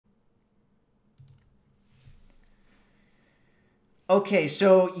Okay,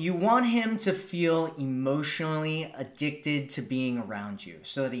 so you want him to feel emotionally addicted to being around you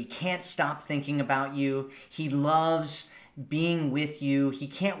so that he can't stop thinking about you. He loves being with you. He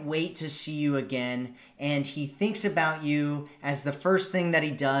can't wait to see you again. And he thinks about you as the first thing that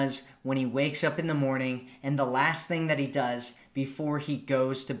he does when he wakes up in the morning and the last thing that he does before he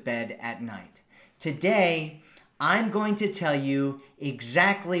goes to bed at night. Today, I'm going to tell you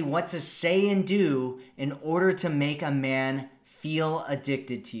exactly what to say and do in order to make a man feel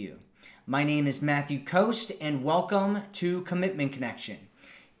addicted to you. My name is Matthew Coast, and welcome to Commitment Connection.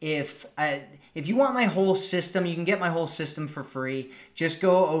 If you want my whole system, you can get my whole system for free. Just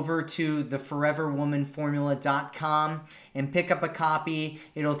go over to theforeverwomanformula.com and pick up a copy.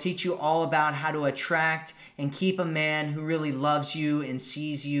 It'll teach you all about how to attract and keep a man who really loves you and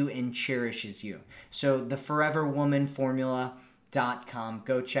sees you and cherishes you. So theforeverwomanformula.com.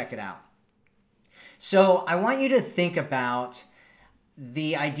 Go check it out. So I want you to think about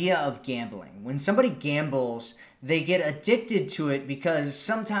the idea of gambling. When somebody gambles, they get addicted to it because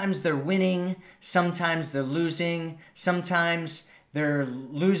sometimes they're winning, sometimes they're losing, sometimes they're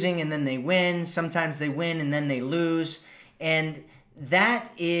losing and then they win, sometimes they win and then they lose. And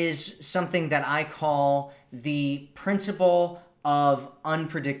that is something that I call the principle of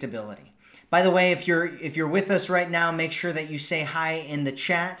unpredictability. By the way, if you're with us right now, make sure that you say hi in the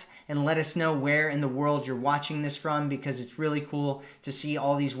chat and let us know where in the world you're watching this from, because it's really cool to see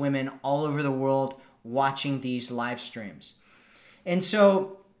all these women all over the world watching these live streams. And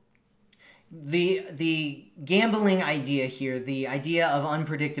so the gambling idea here, the idea of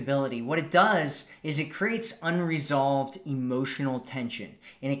unpredictability, what it does is it creates unresolved emotional tension,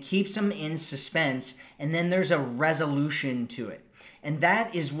 and it keeps them in suspense, and then there's a resolution to it. And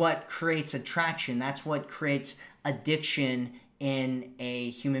that is what creates attraction. That's what creates addiction in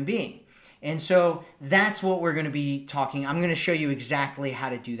a human being. And so that's what we're going to be talking. I'm going to show you exactly how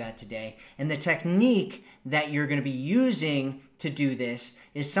to do that today. And the technique that you're going to be using to do this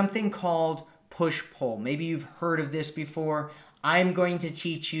is something called push-pull. Maybe you've heard of this before. I'm going to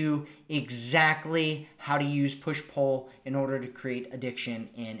teach you exactly how to use push-pull in order to create addiction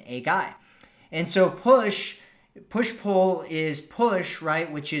in a guy. And so push-pull is push,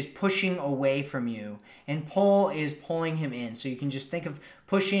 right, which is pushing away from you, and pull is pulling him in. So you can just think of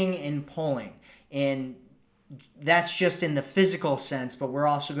pushing and pulling, and that's just in the physical sense, but we're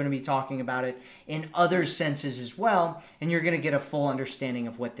also going to be talking about it in other senses as well, and you're going to get a full understanding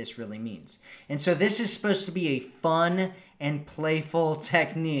of what this really means. And so this is supposed to be a fun and playful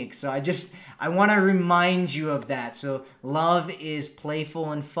technique. So I want to remind you of that. So love is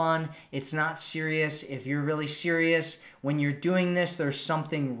playful and fun. It's not serious. If you're really serious, when you're doing this, there's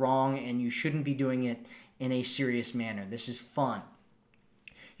something wrong and you shouldn't be doing it in a serious manner. This is fun.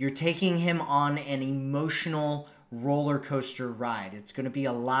 You're taking him on an emotional roller coaster ride. It's going to be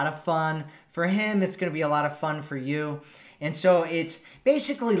a lot of fun for him. It's going to be a lot of fun for you. And so it's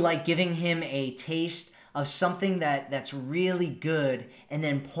basically like giving him a taste of something that's really good and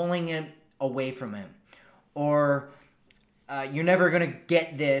then pulling it away from him. Or you're never going to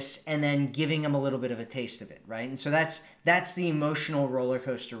get this and then giving him a little bit of a taste of it, right? And so that's the emotional roller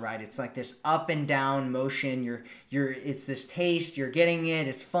coaster ride. It's like this up and down motion. It's this taste, you're getting it,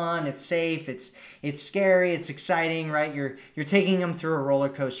 it's fun, it's safe, it's scary, it's exciting, right? You're taking him through a roller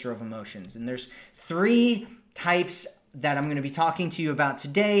coaster of emotions. And there's 3 types that I'm going to be talking to you about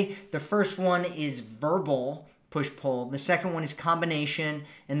today. The first one is verbal push-pull. The second one is combination.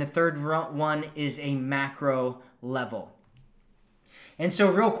 And the third one is a macro level. And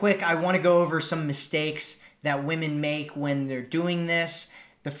so real quick, I want to go over some mistakes that women make when they're doing this.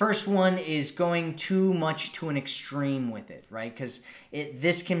 The first one is going too much to an extreme with it, right? Because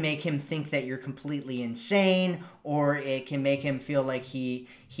this can make him think that you're completely insane, or it can make him feel like he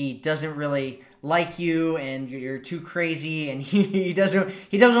doesn't really like you and you're too crazy, and he doesn't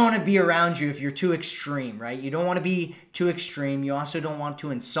want to be around you if you're too extreme, right? You don't want to be too extreme. You also don't want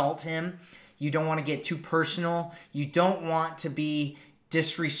to insult him. You don't want to get too personal. You don't want to be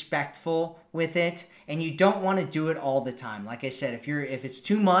disrespectful with it, and you don't want to do it all the time. Like I said, if it's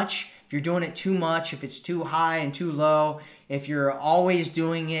too much, if you're doing it too much, if it's too high and too low, if you're always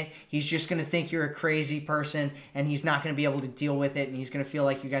doing it, he's just going to think you're a crazy person, and he's not going to be able to deal with it, and he's going to feel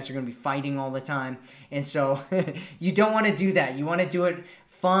like you guys are going to be fighting all the time. And so you don't want to do that. You want to do it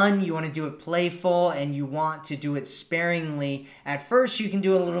fun, you want to do it playful, and you want to do it sparingly. At first, you can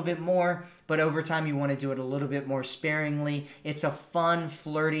do a little bit more, but over time, you want to do it a little bit more sparingly. It's a fun,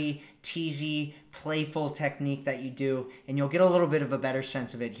 flirty, teasy, playful technique that you do, and you'll get a little bit of a better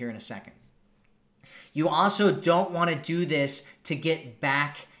sense of it here in a second. You also don't want to do this to get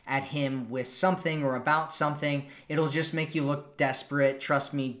back at him with something or about something, it'll just make you look desperate.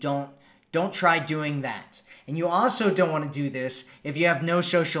 Trust me, don't try doing that. And you also don't want to do this if you have no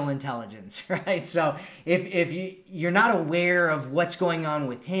social intelligence, right? So if you're not aware of what's going on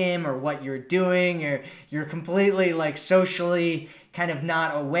with him or what you're doing, or you're completely like socially kind of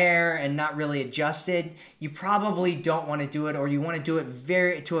not aware and not really adjusted, you probably don't want to do it, or you want to do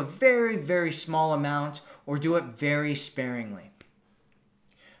it to a very, very small amount, or do it very sparingly.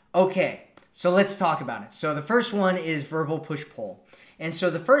 Okay, so let's talk about it. So the first one is verbal push-pull. And so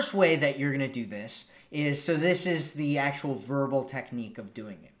the first way that you're going to do this is, so this is the actual verbal technique of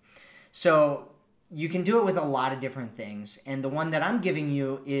doing it. So you can do it with a lot of different things. And the one that I'm giving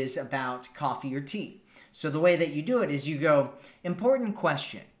you is about coffee or tea. So the way that you do it is you go, important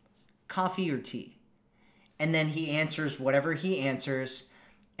question, coffee or tea? And then he answers whatever he answers.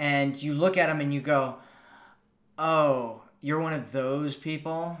 And you look at him and you go, oh, you're one of those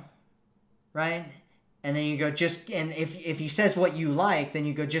people, right? And then you go, and if he says what you like, then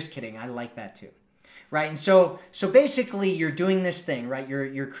you go, just kidding, I like that too. Right? And so basically you're doing this thing, right?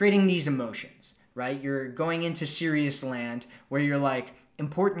 You're creating these emotions, right? You're going into serious land where you're like,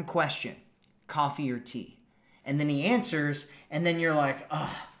 important question, coffee or tea? And then he answers, and then you're like,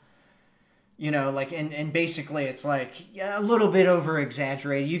 ugh. Like, and basically it's like, yeah, a little bit over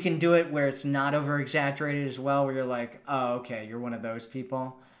exaggerated. You can do it where it's not over exaggerated as well, where you're like, oh, okay, you're one of those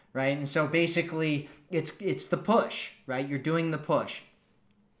people, right? And so basically it's the push, right? You're doing the push.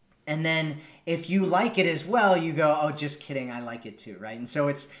 And then if you like it as well, you go, oh, just kidding, I like it too, right? And so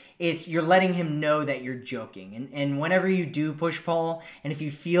it's you're letting him know that you're joking. And whenever you do push pull, and if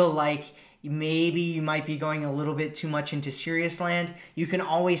you feel like maybe you might be going a little bit too much into serious land, you can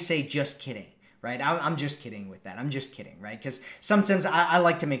always say, just kidding, right? I'm just kidding with that. I'm just kidding, right? Because sometimes I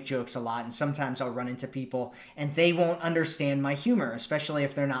like to make jokes a lot, and sometimes I'll run into people and they won't understand my humor, especially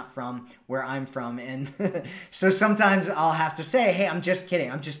if they're not from where I'm from. And so sometimes I'll have to say, hey, I'm just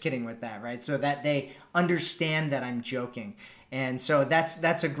kidding with that, right? So that they understand that I'm joking. And so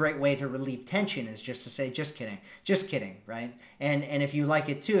that's a great way to relieve tension, is just to say, just kidding, right? And if you like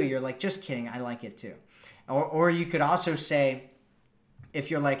it too, you're like, just kidding, I like it too. Or you could also say, if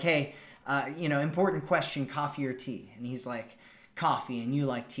you're like, hey, important question, coffee or tea? And he's like, coffee, and you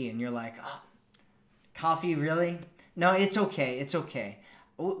like tea, and you're like, oh, coffee, really? No, it's okay.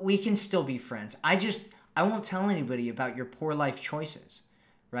 We can still be friends. I won't tell anybody about your poor life choices,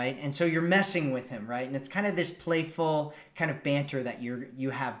 right? And so you're messing with him, right? And it's kind of this playful kind of banter that you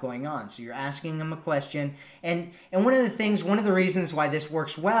have going on. So you're asking him a question. And one of the reasons why this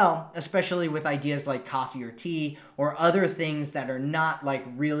works well, especially with ideas like coffee or tea or other things that are not like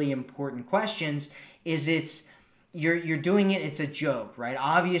really important questions, is you're doing it, it's a joke, right?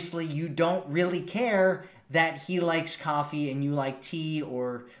 Obviously, you don't really care that he likes coffee and you like tea,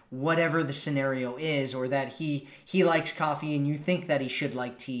 or whatever the scenario is, or that he likes coffee and you think that he should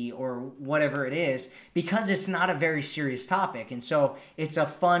like tea, or whatever it is, because it's not a very serious topic. And so it's a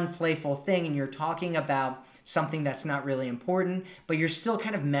fun, playful thing, and you're talking about something that's not really important, but you're still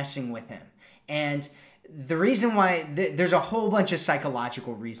kind of messing with him. And the reason why, there's a whole bunch of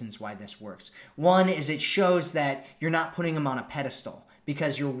psychological reasons why this works. One is it shows that you're not putting him on a pedestal,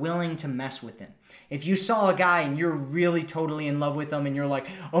 because you're willing to mess with him. If you saw a guy and you're really totally in love with him and you're like,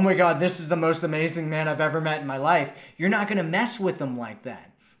 oh my God, this is the most amazing man I've ever met in my life, you're not going to mess with him like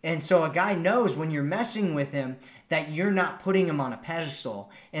that. And so a guy knows when you're messing with him that you're not putting him on a pedestal.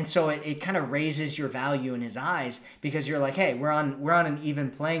 And so it kind of raises your value in his eyes, because you're like, hey, we're on an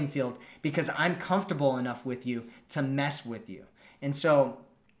even playing field, because I'm comfortable enough with you to mess with you. And so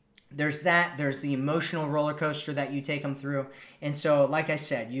there's the emotional roller coaster that you take them through. And so, like I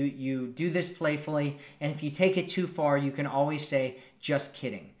said, you do this playfully, and if you take it too far, you can always say, just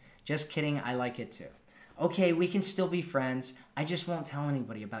kidding, I like it too. Okay, we can still be friends. I just won't tell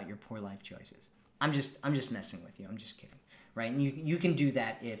anybody about your poor life choices. I'm just messing with you. I'm just kidding, right? And you can do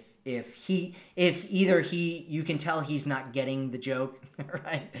that if either you can tell he's not getting the joke,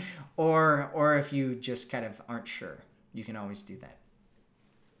 right? Or if you just kind of aren't sure, you can always do that.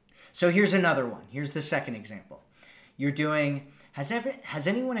 So here's another one. Here's the second example. You're doing, has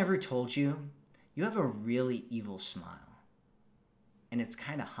anyone ever told you you have a really evil smile and it's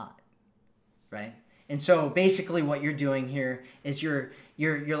kind of hot, right? And so basically what you're doing here is you're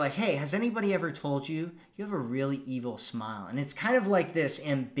like, hey, has anybody ever told you you have a really evil smile? And it's kind of like this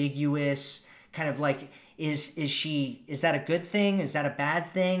ambiguous kind of like, is that a good thing? Is that a bad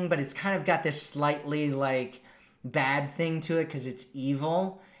thing? But it's kind of got this slightly like bad thing to it because it's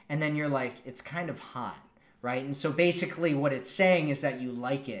evil. And then you're like, it's kind of hot, right? And so basically what it's saying is that you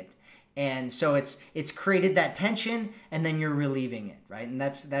like it. And so it's created that tension, and then you're relieving it, right? And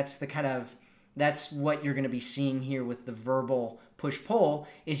that's what you're going to be seeing here with the verbal push-pull,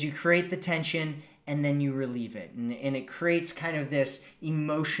 is you create the tension and then you relieve it. And it creates kind of this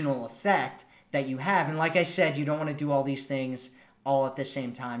emotional effect that you have. And like I said, you don't want to do all these things all at the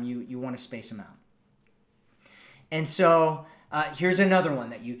same time. You want to space them out. And so here's another one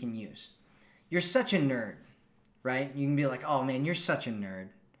that you can use. You're such a nerd, right? You can be like, oh man, you're such a nerd.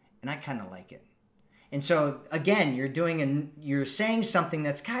 And I kind of like it. And so again, you're saying something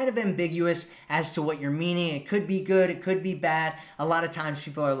that's kind of ambiguous as to what you're meaning. It could be good, it could be bad. A lot of times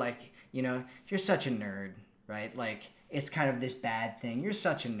people are like, you're such a nerd, right? Like it's kind of this bad thing. You're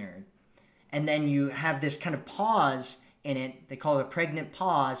such a nerd. And then you have this kind of pause in it. They call it a pregnant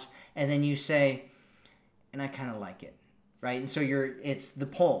pause. And then you say, and I kind of like it, right? And so it's the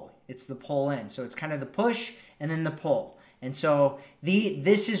pull. It's the pull in. So it's kind of the push and then the pull. And so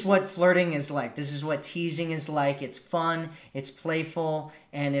this is what flirting is like. This is what teasing is like. It's fun, it's playful,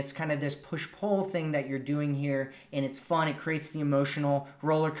 and it's kind of this push-pull thing that you're doing here. And it's fun. It creates the emotional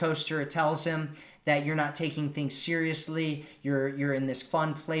roller coaster. It tells him that you're not taking things seriously. You're in this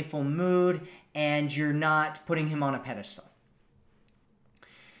fun, playful mood, and you're not putting him on a pedestal.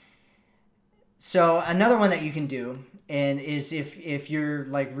 So another one that you can do, and is if you're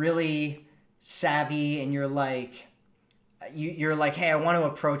like really savvy and you're like, hey, I want to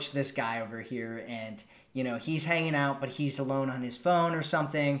approach this guy over here, and he's hanging out, but he's alone on his phone or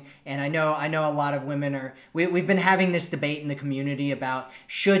something. And I know a lot of women we've been having this debate in the community about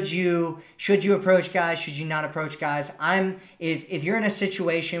should you approach guys, should you not approach guys. If you're in a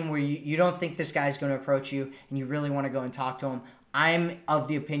situation where you don't think this guy's going to approach you and you really want to go and talk to him, I'm of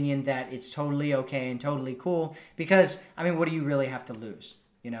the opinion that it's totally okay and totally cool, because what do you really have to lose?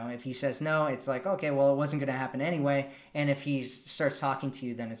 If he says no, it's like, okay, well, it wasn't going to happen anyway. And if he starts talking to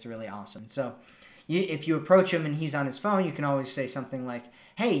you, then it's really awesome. So if you approach him and he's on his phone, you can always say something like,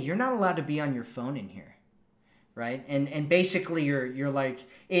 hey, you're not allowed to be on your phone in here, right? And basically you're like,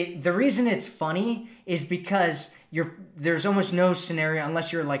 the reason it's funny is because there's almost no scenario,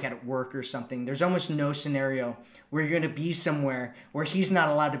 unless you're like at work or something, there's almost no scenario where you're going to be somewhere where he's not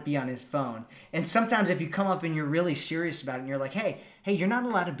allowed to be on his phone. And sometimes if you come up and you're really serious about it and you're like, hey, you're not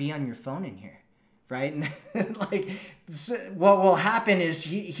allowed to be on your phone in here, right? And like, what will happen is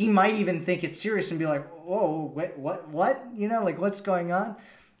he might even think it's serious and be like, whoa, what? Like, what's going on?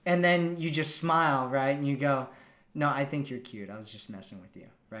 And then you just smile, right? And you go, no, I think you're cute. I was just messing with you,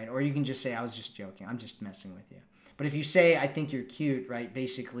 right? Or you can just say, I was just joking. I'm just messing with you. But if you say, I think you're cute, right,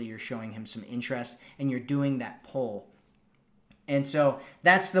 basically you're showing him some interest and you're doing that pull. And so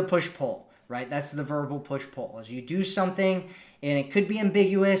that's the push-pull, right? That's the verbal push-pull. As you do something, and it could be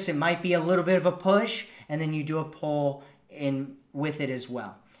ambiguous, it might be a little bit of a push, and then you do a pull in with it as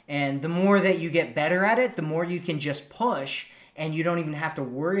well. And the more that you get better at it, the more you can just push, and you don't even have to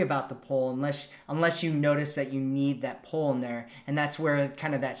worry about the pull unless you notice that you need that pull in there. And that's where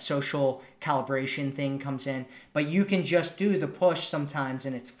kind of that social calibration thing comes in. But you can just do the push sometimes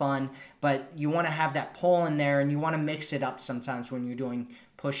and it's fun, but you want to have that pull in there, and you want to mix it up sometimes when you're doing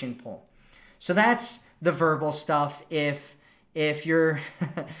push and pull. So that's the verbal stuff. If you're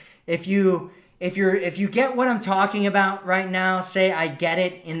if you get what I'm talking about right now, say I get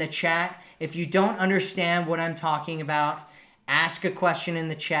it in the chat. If you don't understand what I'm talking about, ask a question in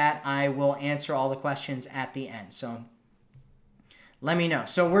the chat. I will answer all the questions at the end. So let me know.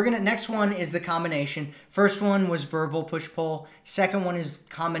 So next one is the combination. First one was verbal push-pull. Second one is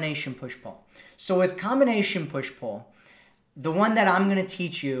combination push-pull. So with combination push-pull, the one that I'm going to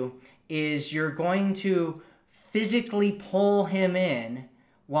teach you is you're going to physically pull him in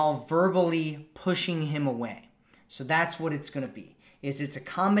while verbally pushing him away. So that's what it's going to be. It's a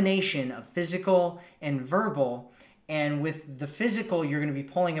combination of physical and verbal. And with the physical, you're going to be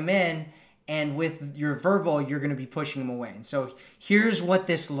pulling him in, and with your verbal, you're going to be pushing him away. And so here's what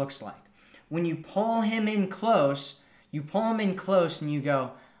this looks like. When you pull him in close, and you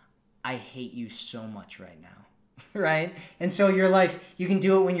go, I hate you so much right now, right? And so you're like, you can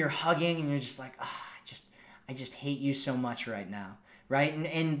do it when you're hugging, and you're just like, I just hate you so much right now, right?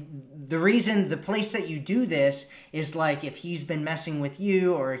 And the place that you do this is like if he's been messing with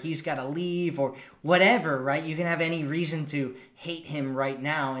you, or he's got to leave, or whatever, right? You can have any reason to hate him right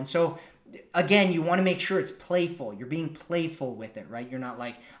now. And so again, you want to make sure it's playful. You're being playful with it, right? You're not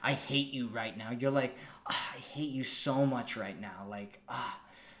like, I hate you right now. You're like, I hate you so much right now. Like,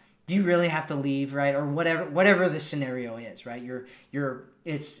 do you really have to leave, right? Or whatever the scenario is, right?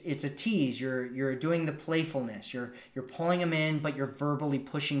 It's a tease. You're doing the playfulness. You're pulling him in, but you're verbally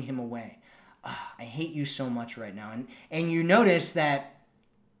pushing him away. I hate you so much right now. And you notice that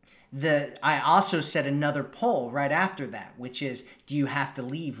I also set another poll right after that, which is, do you have to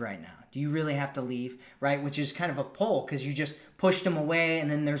leave right now? Do you really have to leave, right? Which is kind of a poll because you just pushed them away, and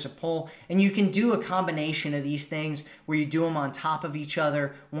then there's a poll. And you can do a combination of these things where you do them on top of each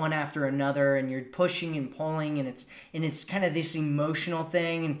other, one after another, and you're pushing and pulling, and it's kind of this emotional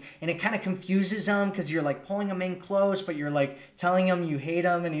thing, and it kind of confuses them because you're like pulling them in close, but you're like telling him you hate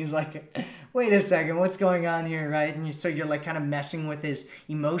him, and he's like, wait a second, what's going on here, right? And so you're like kind of messing with his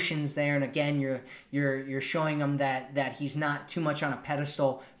emotions there, and again, you're showing him that he's not too much on a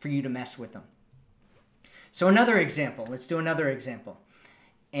pedestal for you to mess with him. So another example, let's do another example.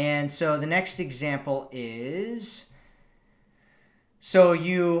 And so the next example is, so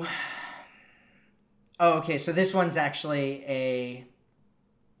this one's actually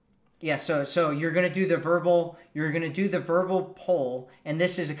so you're going to do the verbal poll, and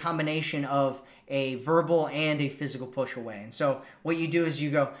this is a combination of a verbal and a physical push away. And so what you do is you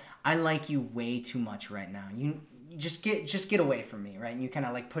go, I like you way too much right now. You just get away from me, right? And you kind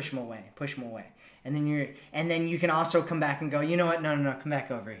of like push him away. And then you can also come back and go, you know what? No, come back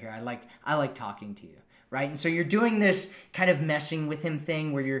over here. I like talking to you, right? And so you're doing this kind of messing with him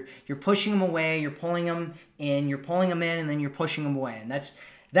thing where you're pushing him away, you're pulling him in, and then you're pushing him away. And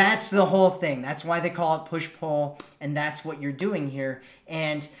that's the whole thing. That's why they call it push-pull, and that's what you're doing here.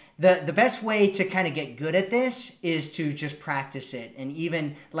 And the best way to kind of get good at this is to just practice it, and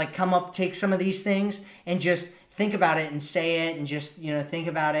even like take some of these things and just think about it and say it, and just, think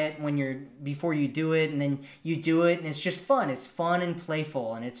about it before you do it, and then you do it, and it's just fun. It's fun and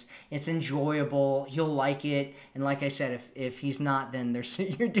playful, and it's enjoyable. He'll like it. And like I said, if he's not, then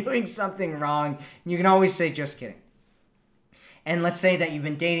you're doing something wrong. And you can always say, just kidding. And let's say that you've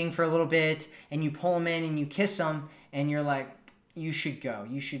been dating for a little bit, and you pull him in and you kiss him, and you're like, you should go.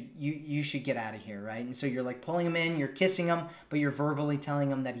 You should get out of here, right? And so you're like pulling him in, you're kissing him, but you're verbally telling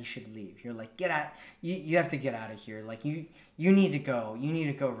him that he should leave. You're like, get out. You have to get out of here. Like you need to go. You need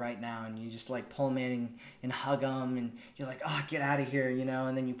to go right now. And you just like pull him in and hug him, and you're like, oh, get out of here,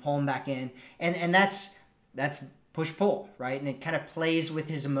 and then you pull him back in, and that's push-pull, right? And it kind of plays with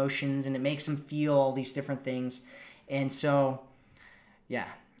his emotions, and it makes him feel all these different things. And so, yeah.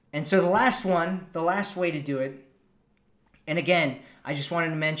 And so the last way to do it, and again, I just wanted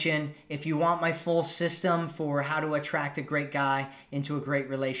to mention, if you want my full system for how to attract a great guy into a great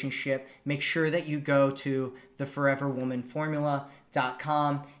relationship, make sure that you go to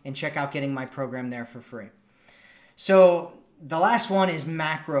theforeverwomanformula.com and check out getting my program there for free. So the last one is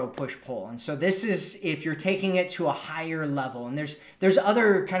macro push-pull. And so this is if you're taking it to a higher level. And there's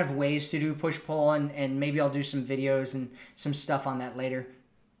other kind of ways to do push-pull, and maybe I'll do some videos and some stuff on that later.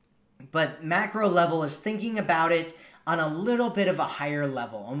 But macro level is thinking about it on a little bit of a higher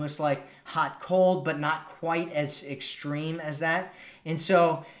level, almost like hot-cold, but not quite as extreme as that. And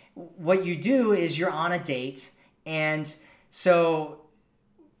so what you do is you're on a date, and so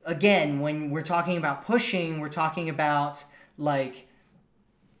again, when we're talking about pushing, we're talking about like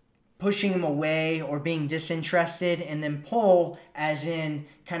pushing him away or being disinterested, and then pull as in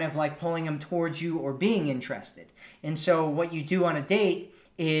kind of like pulling him towards you or being interested. And so what you do on a date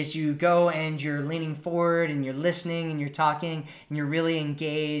is you go and you're leaning forward and you're listening and you're talking and you're really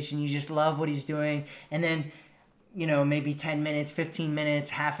engaged and you just love what he's doing. And then, maybe 10 minutes, 15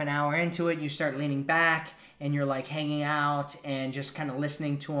 minutes, half an hour into it, you start leaning back and you're like hanging out and just kind of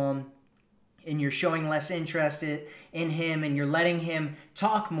listening to him, and you're showing less interest in him, and you're letting him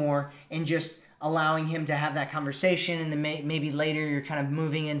talk more and just allowing him to have that conversation. And then maybe later you're kind of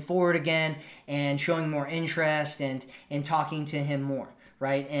moving in forward again and showing more interest and talking to him more,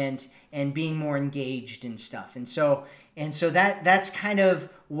 right? And being more engaged and stuff. And so that's kind of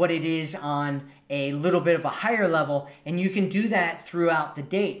what it is on a little bit of a higher level, and you can do that throughout the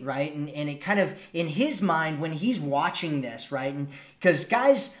date, right? And it kind of, in his mind, when he's watching this, right? And because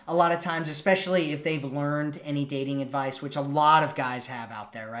guys, a lot of times, especially if they've learned any dating advice, which a lot of guys have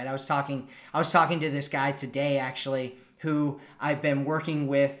out there, right? I was talking to this guy today, actually, who I've been working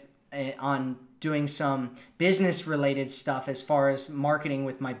with on doing some business related stuff as far as marketing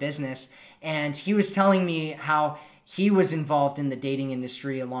with my business. And he was telling me how he was involved in the dating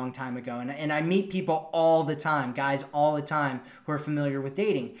industry a long time ago. And I meet people all the time, guys all the time, who are familiar with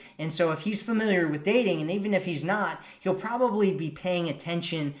dating. And so if he's familiar with dating, and even if he's not, he'll probably be paying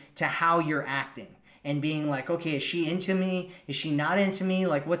attention to how you're acting and being like, okay, is she into me? Is she not into me?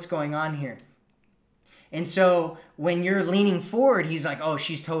 Like, what's going on here? And so when you're leaning forward, he's like, oh,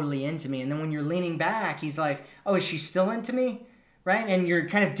 she's totally into me. And then when you're leaning back, he's like, oh, is she still into me? Right? And you're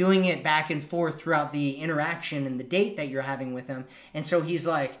kind of doing it back and forth throughout the interaction and the date that you're having with him. And so he's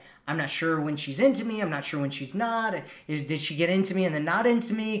like, I'm not sure when she's into me. I'm not sure when she's not. Did she get into me and then not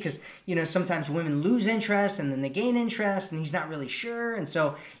into me? Because, sometimes women lose interest and then they gain interest and he's not really sure. And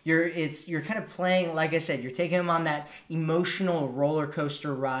so you're kind of playing, like I said, you're taking him on that emotional roller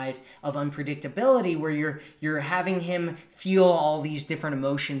coaster ride of unpredictability where you're having him feel all these different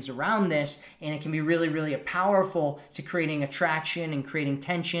emotions around this, and it can be really, really powerful to creating attraction and creating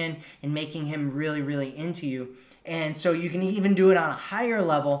tension and making him really, really into you. And so you can even do it on a higher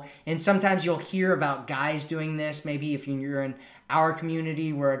level, and sometimes you'll hear about guys doing this, maybe if you're in our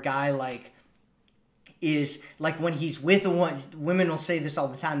community, where a guy is like when he's with a woman, women will say this all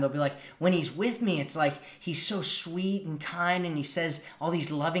the time. They'll be like, when he's with me, it's like he's so sweet and kind and he says all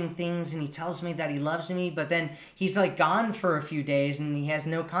these loving things and he tells me that he loves me, but then he's like gone for a few days and he has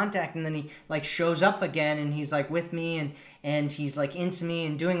no contact, and then he like shows up again and he's like with me and he's like into me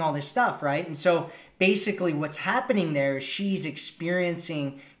and doing all this stuff, right? And so basically what's happening there is she's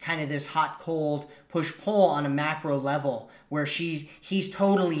experiencing kind of this hot, cold, push-pull on a macro level where he's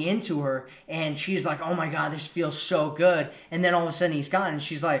totally into her and she's like, oh my God, this feels so good. And then all of a sudden he's gone and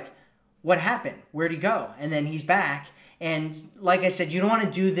she's like, what happened? Where'd he go? And then he's back. And like I said, you don't want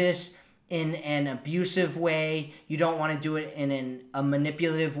to do this in an abusive way. You don't want to do it in a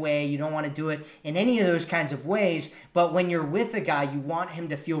manipulative way. You don't want to do it in any of those kinds of ways. But when you're with a guy, you want him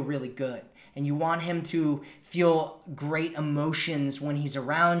to feel really good. And you want him to feel great emotions when he's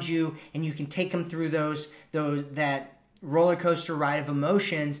around you. And you can take him through that roller coaster ride of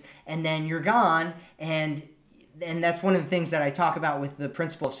emotions, and then you're gone. And that's one of the things that I talk about with the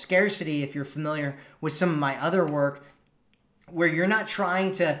principle of scarcity, if you're familiar with some of my other work, where you're not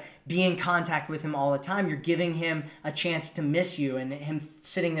trying to be in contact with him all the time. You're giving him a chance to miss you, and him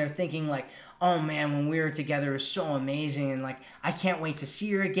sitting there thinking like, oh man, when we were together it was so amazing, and like I can't wait to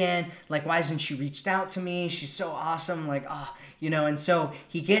see her again. Like, why hasn't she reached out to me? She's so awesome. Like, and so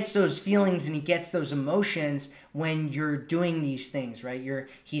he gets those feelings and he gets those emotions when you're doing these things, right?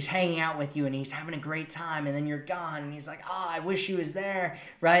 He's hanging out with you and he's having a great time, and then you're gone and he's like, I wish he was there,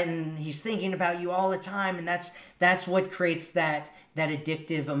 right? And he's thinking about you all the time, and that's what creates that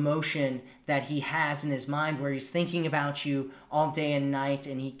addictive emotion that he has in his mind, where he's thinking about you all day and night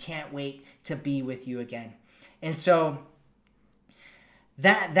and he can't wait to be with you again. And so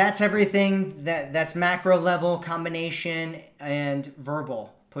that's everything. That's macro level, combination, and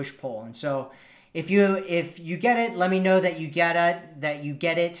verbal push-pull. And so if you get it, let me know that you get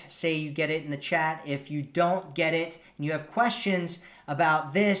it. Say you get it in the chat. If you don't get it and you have questions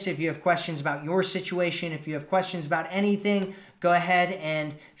about this, if you have questions about your situation, if you have questions about anything, go ahead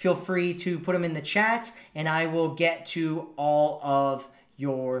and feel free to put them in the chat, and I will get to all of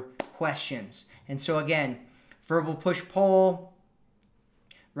your questions. And so again, verbal push-pull,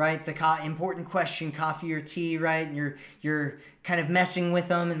 right? The important question, coffee or tea, right? And you're kind of messing with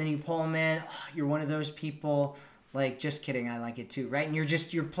them, and then you pull them in. Oh, you're one of those people. Like, just kidding, I like it too, right? And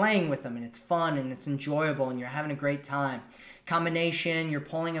you're playing with them, and it's fun, and it's enjoyable, and you're having a great time. Combination, you're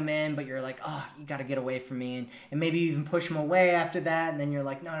pulling them in, but you're like, oh, you got to get away from me. And maybe you even push them away after that, and then you're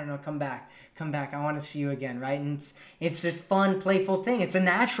like, no, come back. I want to see you again, right? And it's this fun, playful thing. It's a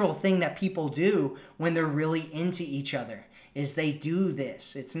natural thing that people do when they're really into each other, is they do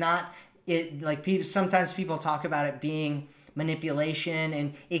this. It's not, sometimes people talk about it being manipulation,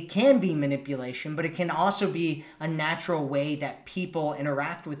 and it can be manipulation, but it can also be a natural way that people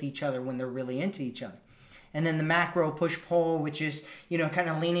interact with each other when they're really into each other. And then the macro push-pull, which is, kind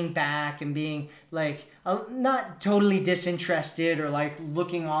of leaning back and being like, not totally disinterested or like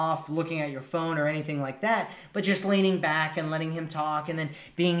looking at your phone or anything like that, but just leaning back and letting him talk, and then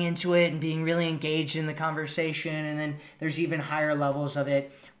being into it and being really engaged in the conversation. And then there's even higher levels of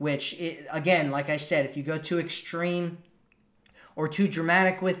it, which, again, like I said, if you go too extreme or too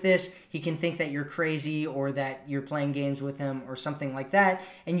dramatic with this, he can think that you're crazy or that you're playing games with him or something like that.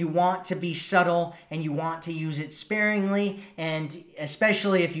 And you want to be subtle, and you want to use it sparingly. And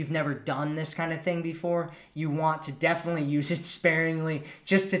especially if you've never done this kind of thing before, you want to definitely use it sparingly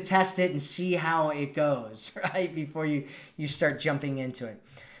just to test it and see how it goes, right? Before you start jumping into it.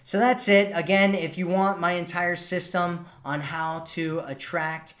 So that's it. Again, if you want my entire system on how to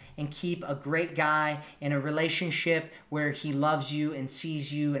attract and keep a great guy in a relationship where he loves you and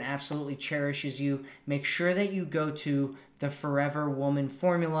sees you and absolutely cherishes you, make sure that you go to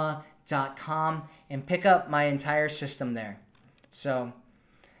theforeverwomanformula.com and pick up my entire system there. So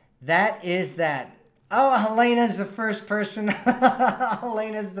that is that. Oh, Helena's the first person.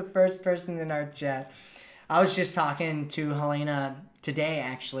 Helena's the first person in our chat. I was just talking to Helena today,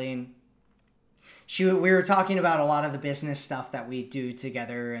 actually, and we were talking about a lot of the business stuff that we do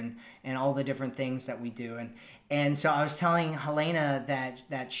together and all the different things that we do. And so I was telling Helena that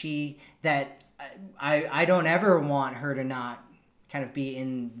I don't ever want her to not kind of be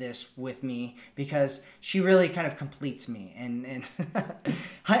in this with me, because she really kind of completes me. And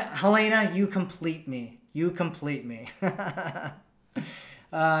Helena, you complete me. You complete me.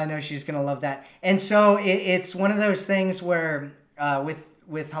 I know she's going to love that. And so it's one of those things where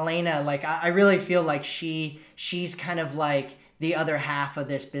with Helena, like I really feel like she's kind of like the other half of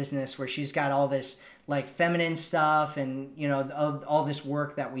this business, where she's got all this like feminine stuff and, you know, all this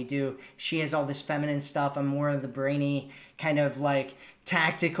work that we do. She has all this feminine stuff. I'm more of the brainy kind of like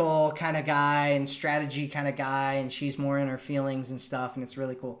tactical kind of guy and strategy kind of guy, and she's more in her feelings and stuff, and it's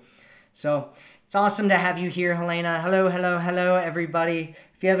really cool. So it's awesome to have you here, Helena. Hello, hello, hello, everybody.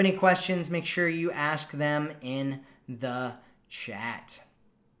 If you have any questions, make sure you ask them in the chat.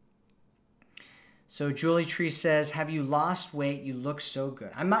 So Julie Tree says, have you lost weight? You look so good.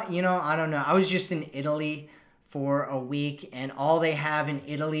 I don't know. I was just in Italy for a week, and all they have in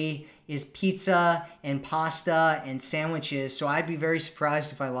Italy is pizza and pasta and sandwiches. So I'd be very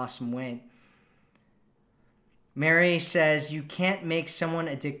surprised if I lost some weight. Mary says, you can't make someone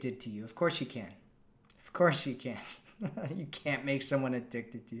addicted to you. Of course you can. Of course you can. You can't make someone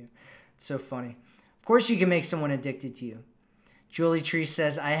addicted to you. It's so funny. Of course you can make someone addicted to you. Julie Tree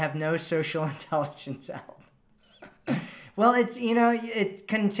says, I have no social intelligence help. Well, it's, you know, it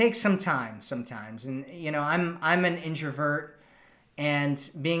can take some time sometimes. And, you know, I'm an introvert, and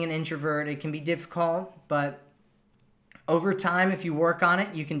being an introvert, it can be difficult, but over time, if you work on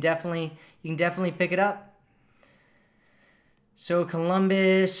it, you can definitely pick it up. So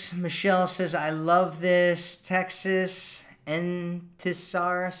Columbus, Michelle says, I love this. Texas,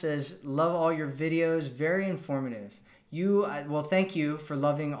 Entisar says, love all your videos. Very informative. Well, thank you for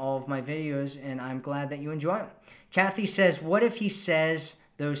loving all of my videos, and I'm glad that you enjoy them. Kathy says, what if he says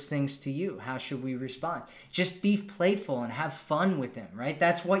those things to you? How should we respond? Just be playful and have fun with him, right?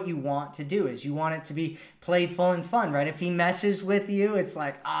 That's what you want to do, is you want it to be playful and fun, right? If he messes with you, it's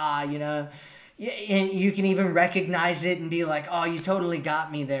like, you know, and you can even recognize it and be like, oh, you totally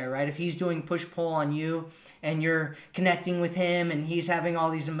got me there, right? If he's doing push-pull on you and you're connecting with him and he's having all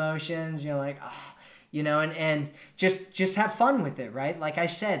these emotions, you're like, you know, and just have fun with it, right? Like I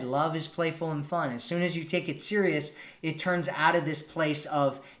said, love is playful and fun. As soon as you take it serious, it turns out of this place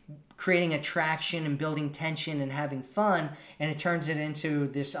of creating attraction and building tension and having fun, and it turns it into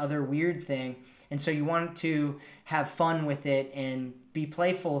this other weird thing. And so you want to have fun with it and be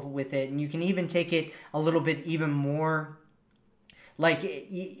playful with it, and you can even take it a little bit even more. Like,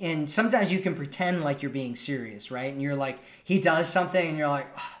 and sometimes you can pretend like you're being serious, right? And you're like, he does something, and you're like,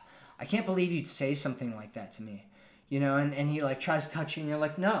 I can't believe you'd say something like that to me, you know, and he like tries to touch you and you're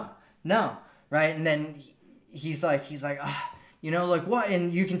like, no, right? And then he's like, you know, like what?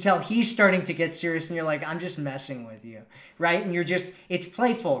 And you can tell he's starting to get serious and you're like, I'm just messing with you, right? And it's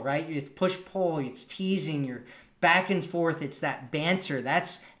playful, right? It's push-pull, it's teasing, you're back and forth, it's that banter.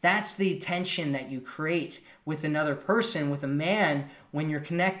 That's the tension that you create with another person, with a man, when you're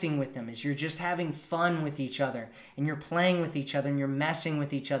connecting with them, is you're just having fun with each other, and you're playing with each other, and you're messing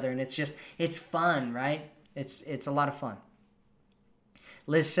with each other, and it's fun, right? It's a lot of fun.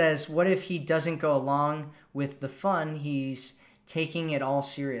 Liz says, what if he doesn't go along with the fun? He's taking it all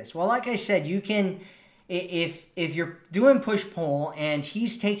serious. Well, like I said, you can, if you're doing push-pull and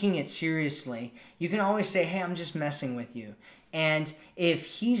he's taking it seriously, you can always say, hey, I'm just messing with you. And if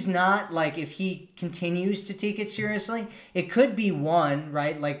he's not, like, if he continues to take it seriously, it could be one,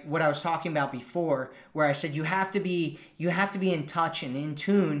 right? Like what I was talking about before, where I said you have to be in touch and in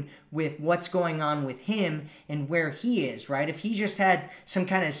tune with what's going on with him and where he is, right? If he just had some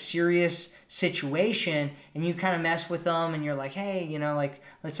kind of serious situation and you kind of mess with him and you're like, hey, you know, like,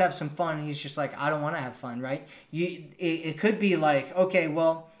 let's have some fun. And he's just like, I don't want to have fun, right? It could be like, okay,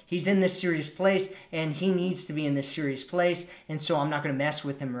 well, he's in this serious place and he needs to be in this serious place, and so I'm not going to mess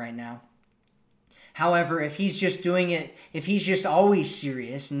with him right now. However, if he's just doing it, if he's just always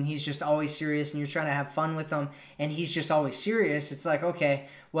serious and you're trying to have fun with him and he's just always serious, it's like, okay,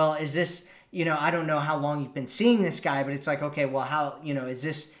 well, is this, you know, I don't know how long you've been seeing this guy, but it's like, okay, well, how, you know, is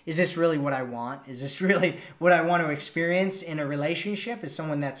this really what I want? Is this really what I want to experience in a relationship? Is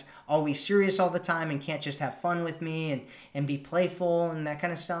someone that's always serious all the time and can't just have fun with me and be playful and that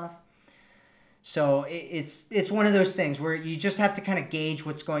kind of stuff? So it's one of those things where you just have to kind of gauge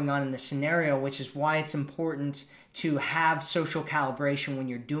what's going on in the scenario, which is why it's important to have social calibration when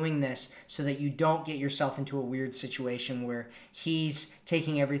you're doing this, so that you don't get yourself into a weird situation where he's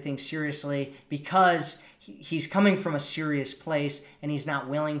taking everything seriously because he's coming from a serious place and he's not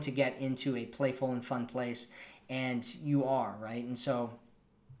willing to get into a playful and fun place, and you are, right? And so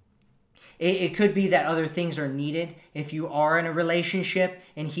it could be that other things are needed if you are in a relationship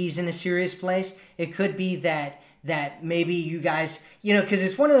and he's in a serious place. It could be that maybe you guys, because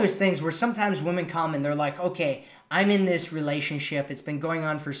it's one of those things where sometimes women come and they're like, okay, I'm in this relationship. It's been going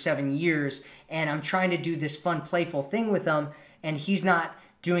on for 7 years and I'm trying to do this fun, playful thing with him and he's not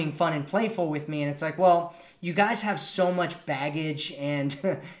doing fun and playful with me. And it's like, well, you guys have so much baggage and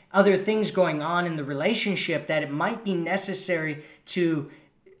other things going on in the relationship that it might be necessary to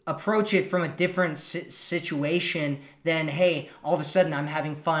approach it from a different situation than, hey, all of a sudden I'm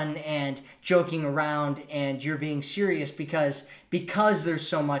having fun and joking around and you're being serious, because there's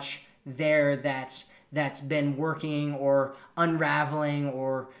so much there that's been working or unraveling,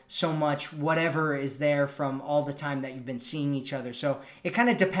 or so much whatever is there from all the time that you've been seeing each other. So it kind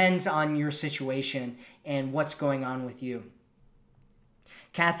of depends on your situation and what's going on with you.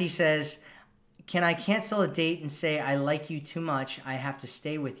 Kathy says, can I cancel a date and say, I like you too much, I have to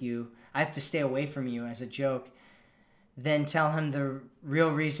stay with you, I have to stay away from you, as a joke, then tell him the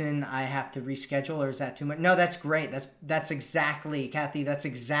real reason I have to reschedule, or is that too much? No, that's great. That's exactly, Kathy, that's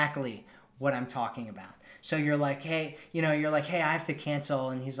exactly what I'm talking about. So you're like, hey, I have to cancel.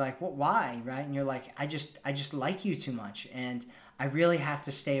 And he's like, well, why, right? And you're like, I just like you too much and I really have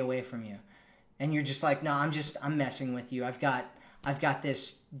to stay away from you. And you're just like, no, I'm messing with you. I've got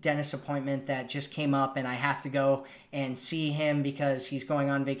this dentist appointment that just came up and I have to go and see him because he's going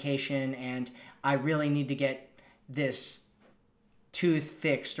on vacation and I really need to get this tooth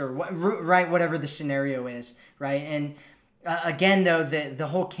fixed, or right, whatever the scenario is, right? And again, though, the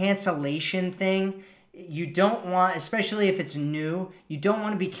whole cancellation thing, you don't want, especially if it's new, you don't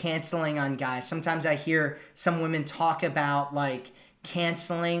want to be canceling on guys. Sometimes I hear some women talk about like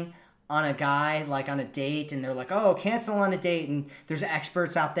canceling on a guy, like on a date, and they're like, oh, cancel on a date, and there's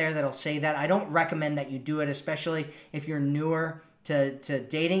experts out there that'll say that. I don't recommend that you do it, especially if you're newer to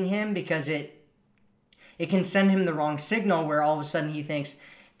dating him, because it can send him the wrong signal where all of a sudden he thinks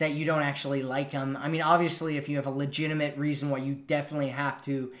that you don't actually like him. I mean, obviously, if you have a legitimate reason why you definitely have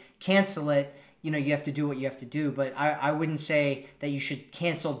to cancel it, you have to do what you have to do, but I wouldn't say that you should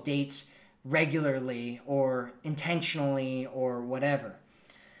cancel dates regularly or intentionally or whatever.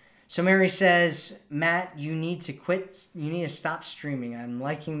 So Mary says, Matt, you need to quit. You need to stop streaming. I'm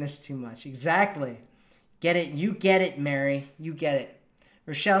liking this too much. Exactly. Get it. You get it, Mary. You get it.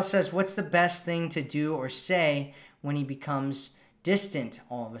 Rochelle says, what's the best thing to do or say when he becomes distant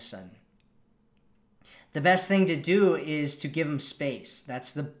all of a sudden? The best thing to do is to give him space.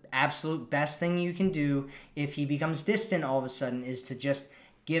 That's the absolute best thing you can do if he becomes distant all of a sudden, is to just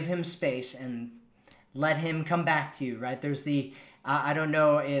give him space and let him come back to you, right? There's the, I don't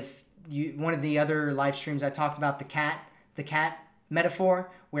know if one of the other live streams I talked about the cat metaphor,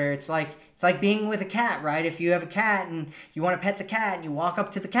 where it's like being with a cat, right? If you have a cat and you want to pet the cat and you walk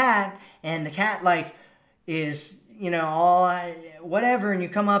up to the cat and the cat like is, all whatever, and you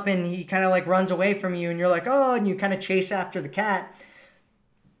come up and he kind of like runs away from you and you're like, oh, and you kind of chase after the cat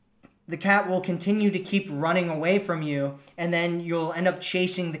will continue to keep running away from you, and then you'll end up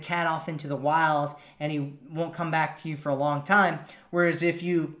chasing the cat off into the wild and he won't come back to you for a long time. Whereas if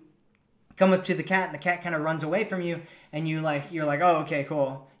you come up to the cat and the cat kind of runs away from you and you're like, oh, okay,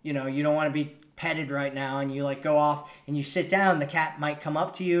 cool. You don't want to be petted right now, and you like go off and you sit down, the cat might come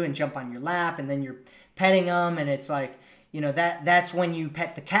up to you and jump on your lap, and then you're petting them, and it's like, that's when you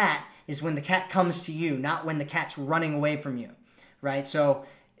pet the cat, is when the cat comes to you, not when the cat's running away from you, right? So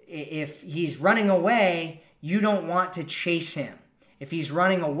if he's running away, you don't want to chase him. If he's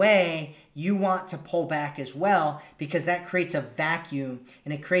running away, you want to pull back as well, because that creates a vacuum,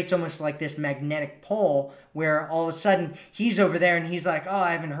 and it creates almost like this magnetic pole where all of a sudden he's over there and he's like, oh,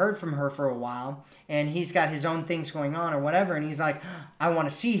 I haven't heard from her for a while, and he's got his own things going on or whatever, and he's like, I want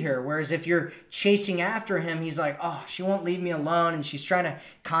to see her. Whereas if you're chasing after him, he's like, oh, she won't leave me alone, and she's trying to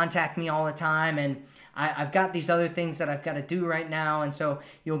contact me all the time, and I've got these other things that I've got to do right now. And so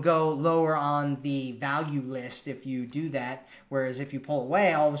you'll go lower on the value list if you do that. Whereas if you pull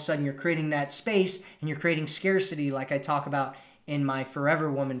away, all of a sudden you're creating that space and you're creating scarcity, like I talk about in my Forever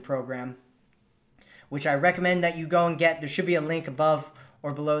Woman program, which I recommend that you go and get. There should be a link above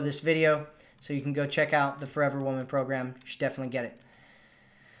or below this video, so you can go check out the Forever Woman program. You should definitely get it.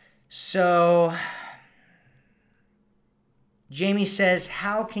 So Jamie says,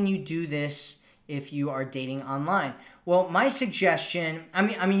 how can you do this if you are dating online? Well, my suggestion,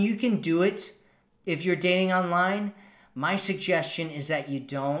 I mean, you can do it if you're dating online. My suggestion is that you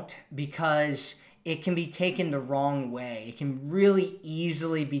don't, because it can be taken the wrong way. It can really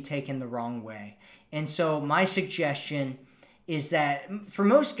easily be taken the wrong way. And so my suggestion is that for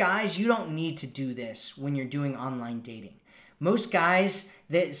most guys, you don't need to do this when you're doing online dating. Most guys,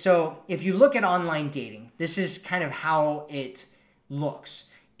 so if you look at online dating, this is kind of how it looks,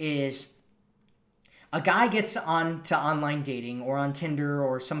 is a guy gets on to online dating or on Tinder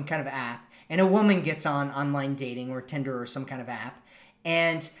or some kind of app, and a woman gets on online dating or Tinder or some kind of app.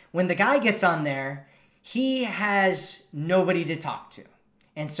 And when the guy gets on there, he has nobody to talk to.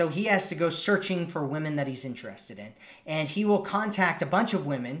 And so he has to go searching for women that he's interested in. And he will contact a bunch of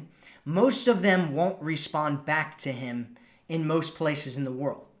women. Most of them won't respond back to him in most places in the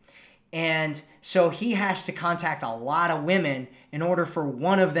world. And so he has to contact a lot of women in order for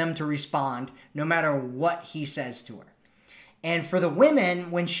one of them to respond, no matter what he says to her. And for the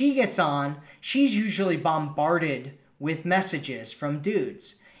women, when she gets on, she's usually bombarded with messages from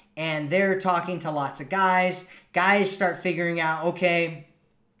dudes. And they're talking to lots of guys. Guys start figuring out, okay,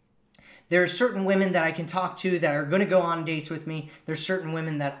 there's certain women that I can talk to that are going to go on dates with me. There's certain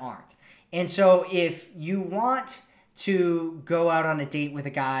women that aren't. And so if you want to go out on a date with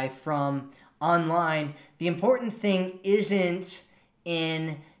a guy from online, the important thing isn't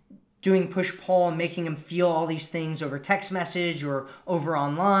in doing push-pull and making him feel all these things over text message or over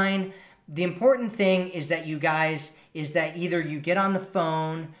online. The important thing is that either you get on the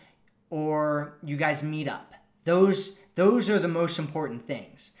phone or you guys meet up. Those are the most important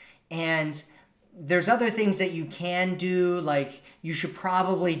things. And there's other things that you can do, like you should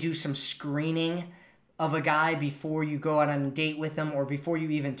probably do some screening of a guy before you go out on a date with him or before you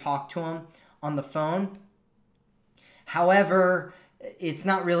even talk to him on the phone. However, it's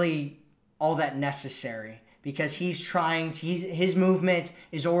not really all that necessary because his movement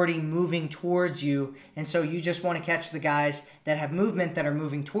is already moving towards you. And so you just want to catch the guys that have movement that are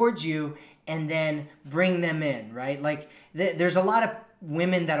moving towards you and then bring them in, right? Like there's a lot of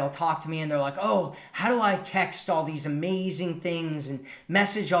women that'll talk to me and they're like, oh, how do I text all these amazing things and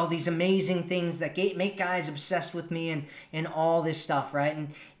message all these amazing things that make guys obsessed with me and all this stuff, right?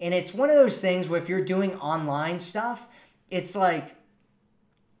 And it's one of those things where if you're doing online stuff, it's like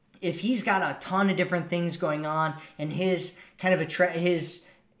if he's got a ton of different things going on and his kind of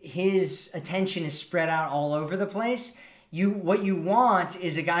his attention is spread out all over the place, what you want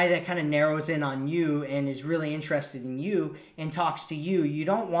is a guy that kind of narrows in on you and is really interested in you and talks to you. You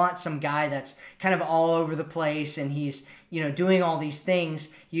don't want some guy that's kind of all over the place and he's, doing all these things.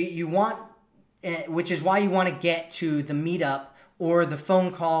 You want, which is why you want to get to the meetup or the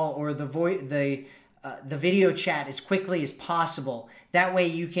phone call or the video chat as quickly as possible. That way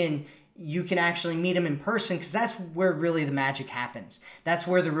you can actually meet him in person, because that's where really the magic happens. That's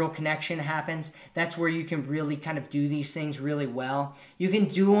where the real connection happens. That's where you can really kind of do these things really well. You can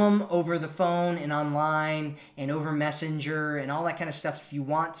do them over the phone and online and over Messenger and all that kind of stuff if you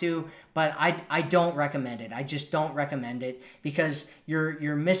want to, but I don't recommend it. I just don't recommend it because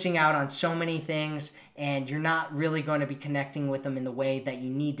you're missing out on so many things and you're not really going to be connecting with them in the way that you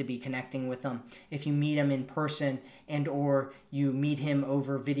need to be connecting with them if you meet him in person and or you meet him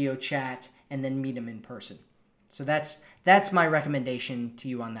over video chat and then meet him in person. So that's my recommendation to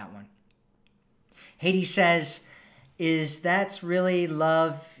you on that one. Hades says, is that's really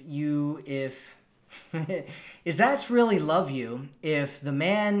love you if the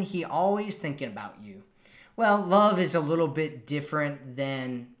man he always thinking about you? Well, love is a little bit different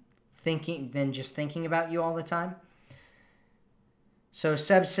than just thinking about you all the time. So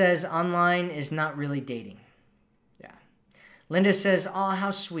Seb says online is not really dating. Yeah. Linda says, oh,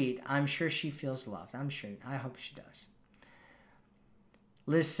 how sweet. I'm sure she feels loved. I hope she does.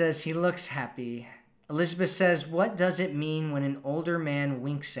 Liz says he looks happy. Elizabeth says, what does it mean when an older man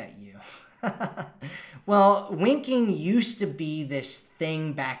winks at you? Well, winking used to be this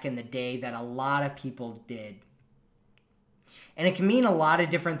thing back in the day that a lot of people did. And it can mean a lot of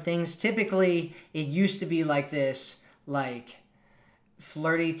different things. Typically, it used to be like this, like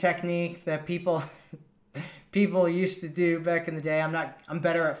flirty technique that people used to do back in the day. I'm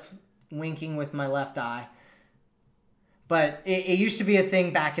better at winking with my left eye. But it used to be a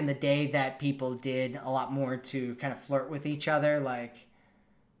thing back in the day that people did a lot more to kind of flirt with each other, like,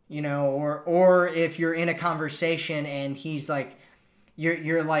 or if you're in a conversation and he's like,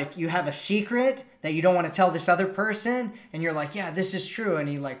 you're like, you have a secret that you don't want to tell this other person, and you're like, yeah, this is true, and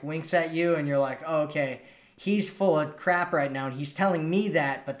he like winks at you, and you're like, oh, okay, he's full of crap right now, and he's telling me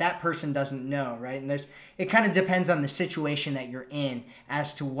that, but that person doesn't know, right? And it kind of depends on the situation that you're in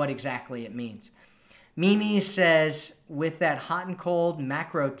as to what exactly it means. Mimi says, with that hot and cold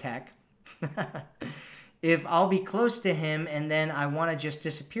macro tech, if I'll be close to him and then I want to just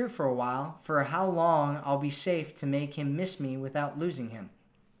disappear for a while, for how long I'll be safe to make him miss me without losing him?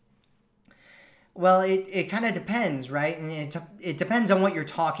 Well, it kind of depends, right? And it depends on what you're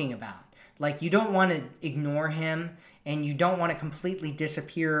talking about. Like, you don't want to ignore him and you don't want to completely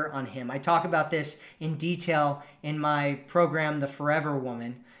disappear on him. I talk about this in detail in my program, The Forever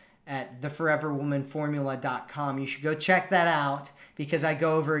Woman, at theforeverwomanformula.com. You should go check that out because I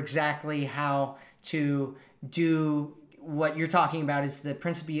go over exactly how to do what you're talking about is the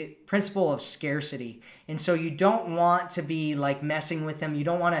principle of scarcity. And so you don't want to be like messing with him. You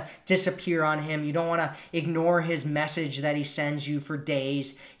don't want to disappear on him. You don't want to ignore his message that he sends you for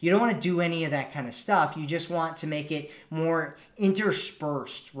days. You don't want to do any of that kind of stuff. You just want to make it more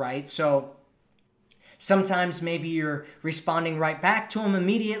interspersed, right? So sometimes maybe you're responding right back to him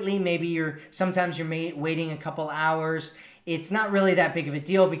immediately. Maybe sometimes you're waiting a couple hours. It's not really that big of a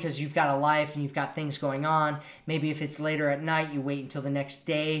deal because you've got a life and you've got things going on. Maybe if it's later at night, you wait until the next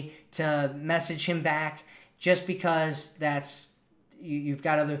day to message him back just because you've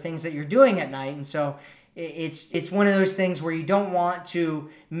got other things that you're doing at night. And so it's one of those things where you don't want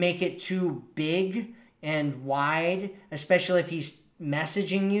to make it too big and wide, especially if he's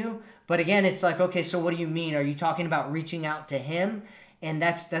messaging you. But again, it's like, okay, so what do you mean? Are you talking about reaching out to him? And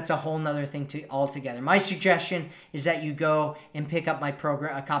that's a whole nother thing altogether. My suggestion is that you go and pick up my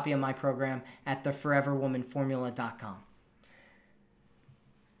program, a copy of my program at theforeverwomanformula.com.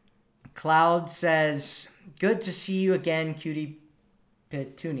 Cloud says, good to see you again, cutie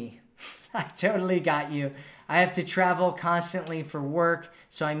petuni. I totally got you. I have to travel constantly for work,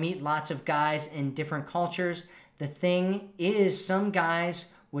 so I meet lots of guys in different cultures. The thing is, some guys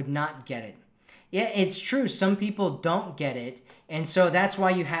would not get it. Yeah, it's true. Some people don't get it. And so that's why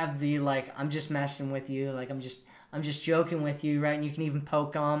you have the, like, I'm just messing with you. Like, I'm just joking with you, right? And you can even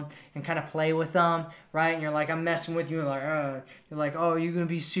poke them and kind of play with them, right? And you're like, I'm messing with you. And you're like, oh, are you going to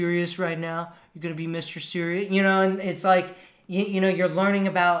be serious right now? You're going to be Mr. Serious? You know, and it's like, you know, you're learning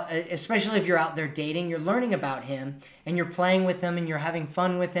about, especially if you're out there dating, you're learning about him and you're playing with him and you're having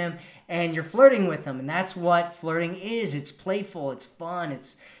fun with him and you're flirting with him. And that's what flirting is. It's playful. It's fun.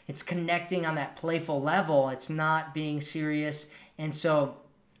 It's connecting on that playful level. It's not being serious. And so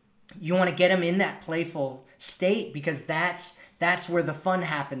you want to get him in that playful state because that's where the fun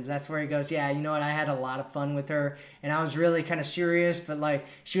happens. That's where he goes, yeah, you know what? I had a lot of fun with her and I was really kind of serious, but like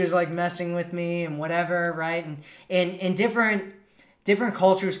she was like messing with me and whatever, right? And different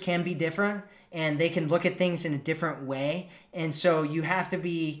cultures can be different and they can look at things in a different way. And so you have to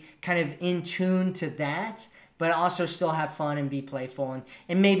be kind of in tune to that, but also still have fun and be playful.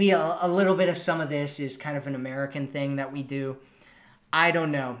 And maybe a little bit of some of this is kind of an American thing that we do. I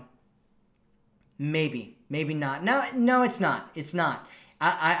don't know. Maybe not. No, it's not. It's not.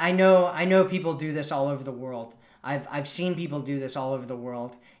 I know people do this all over the world. I've seen people do this all over the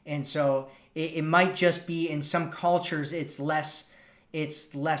world. And so it might just be in some cultures it's less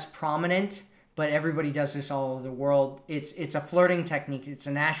prominent, but everybody does this all over the world. It's a flirting technique. It's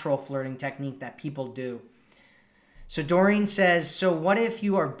a natural flirting technique that people do. So Doreen says, so what if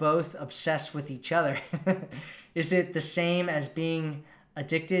you are both obsessed with each other? Is it the same as being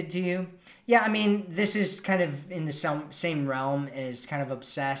addicted to you? Yeah, I mean, this is kind of in the same realm as kind of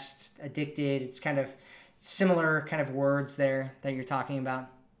obsessed, addicted. It's kind of similar kind of words there that you're talking about.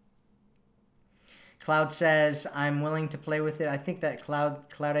 Cloud says, I'm willing to play with it. I think that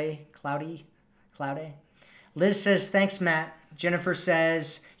Cloudy. Liz says, thanks, Matt. Jennifer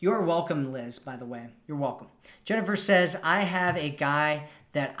says, you're welcome, Liz, by the way. You're welcome. Jennifer says, I have a guy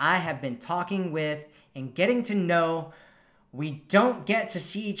that I have been talking with and getting to know. We don't get to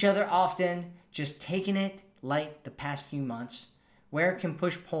see each other often, just taking it light the past few months. Where can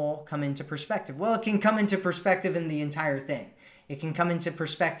push-pull come into perspective? Well, it can come into perspective in the entire thing. It can come into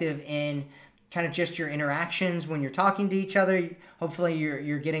perspective in kind of just your interactions when you're talking to each other. Hopefully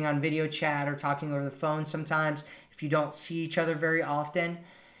you're getting on video chat or talking over the phone sometimes if you don't see each other very often.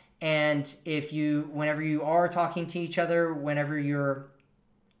 And whenever you are talking to each other, whenever you're,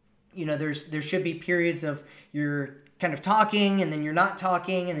 there should be periods of you're kind of talking and then you're not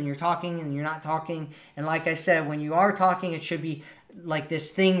talking and then you're talking and then you're not talking. And like I said, when you are talking, it should be like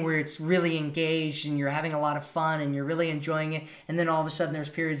this thing where it's really engaged and you're having a lot of fun and you're really enjoying it. And then all of a sudden there's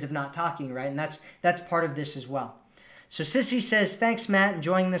periods of not talking, right? And that's part of this as well. So Sissy says, thanks, Matt.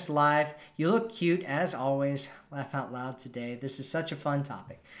 Enjoying this live. You look cute as always. Laugh out loud today. This is such a fun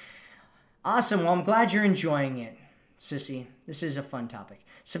topic. Awesome. Well, I'm glad you're enjoying it, Sissy. This is a fun topic.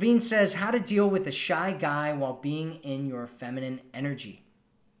 Sabine says, how to deal with a shy guy while being in your feminine energy.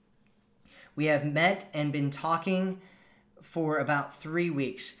 We have met and been talking for about 3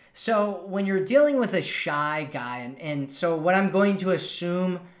 weeks. So when you're dealing with a shy guy, and so what I'm going to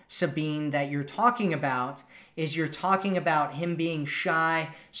assume, Sabine, that you're talking about is you're talking about him being shy,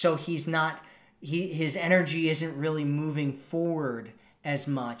 so he's not his energy isn't really moving forward as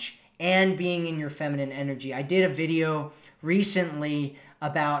much, and being in your feminine energy. I did a video recently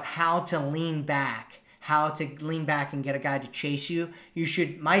about how to lean back and get a guy to chase you.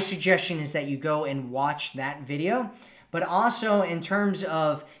 My suggestion is that you go and watch that video. But also, in terms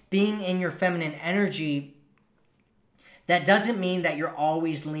of being in your feminine energy, that doesn't mean that you're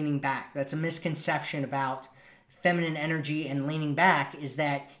always leaning back. That's a misconception about feminine energy and leaning back, is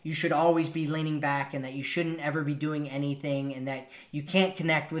that you should always be leaning back and that you shouldn't ever be doing anything and that you can't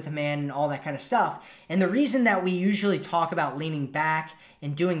connect with a man and all that kind of stuff. And the reason that we usually talk about leaning back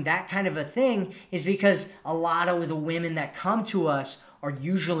and doing that kind of a thing is because a lot of the women that come to us are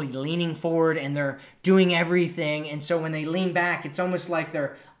usually leaning forward and they're doing everything. And so when they lean back, it's almost like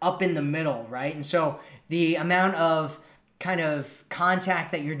they're up in the middle, right? And so the amount of kind of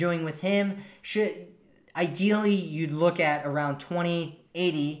contact that you're doing with him should, ideally, you'd look at around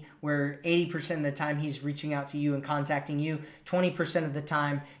 20-80, where 80% of the time he's reaching out to you and contacting you, 20% of the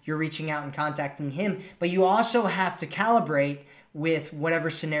time you're reaching out and contacting him. But you also have to calibrate with whatever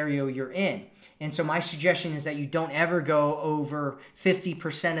scenario you're in. And so my suggestion is that you don't ever go over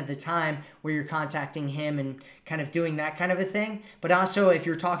 50% of the time where you're contacting him and kind of doing that kind of a thing. But also, if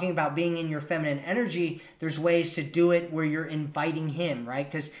you're talking about being in your feminine energy, there's ways to do it where you're inviting him, right?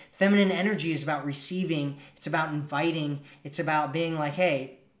 Because feminine energy is about receiving. It's about inviting. It's about being like,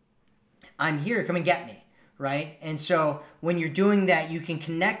 hey, I'm here. Come and get me, right? And so when you're doing that, you can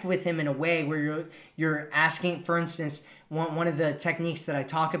connect with him in a way where you're asking, for instance, one of the techniques that I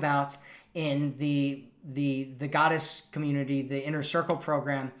talk about in the goddess community, the inner circle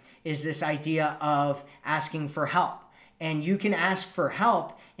program, is this idea of asking for help. And you can ask for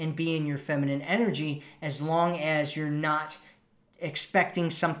help and be in your feminine energy as long as you're not expecting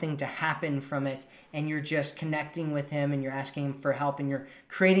something to happen from it, and you're just connecting with him and you're asking him for help and you're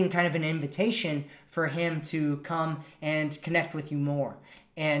creating kind of an invitation for him to come and connect with you more.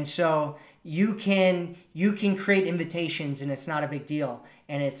 And so you can create invitations, and it's not a big deal.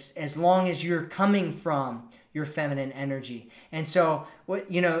 And it's as long as you're coming from your feminine energy. And so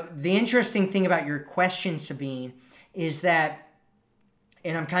the interesting thing about your question, Sabine, is that,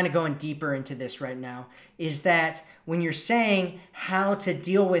 and I'm kind of going deeper into this right now, is that when you're saying how to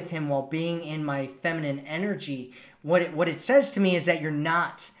deal with him while being in my feminine energy, what it says to me is that you're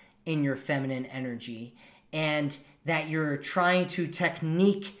not in your feminine energy and that you're trying to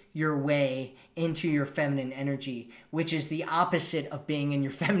technique your way into your feminine energy, which is the opposite of being in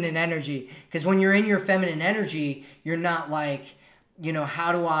your feminine energy. Because when you're in your feminine energy, you're not like,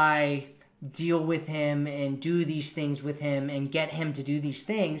 how do I deal with him and do these things with him and get him to do these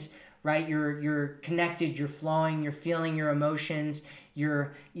things, right? You're connected, you're flowing, you're feeling your emotions, you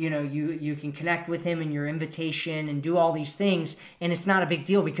can connect with him in your invitation and do all these things, and it's not a big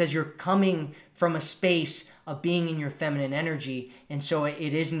deal because you're coming from a space of being in your feminine energy, and so it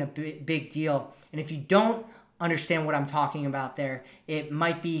isn't a big deal. And if you don't understand what I'm talking about there, it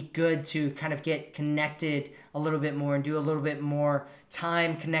might be good to kind of get connected a little bit more and do a little bit more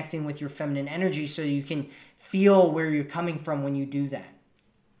time connecting with your feminine energy so you can feel where you're coming from when you do that.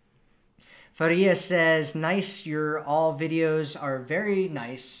 Faria says, nice, your all videos are very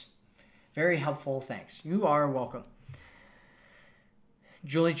nice, very helpful, thanks. You are welcome.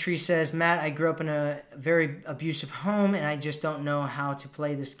 Julie Tree says, Matt, I grew up in a very abusive home and I just don't know how to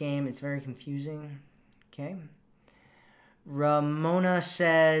play this game. It's very confusing. Okay. Ramona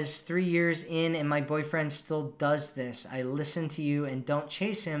says, 3 years in and my boyfriend still does this. I listen to you and don't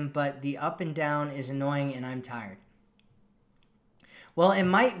chase him, but the up and down is annoying and I'm tired. Well, it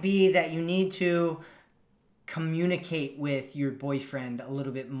might be that you need to communicate with your boyfriend a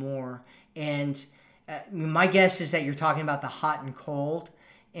little bit more. And my guess is that you're talking about the hot and cold.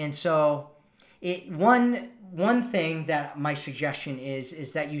 And so one thing that my suggestion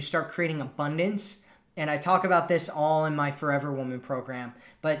is that you start creating abundance. And I talk about this all in my Forever Woman program.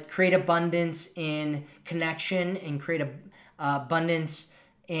 But create abundance in connection and create abundance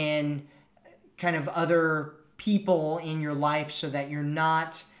in kind of other people in your life so that you're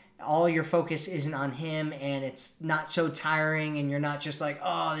not, all your focus isn't on him and it's not so tiring and you're not just like,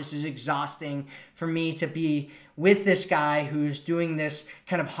 oh, this is exhausting for me to be with this guy who's doing this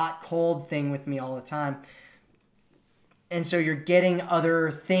kind of hot cold thing with me all the time. And so you're getting other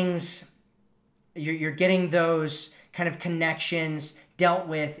things, you're getting those kind of connections dealt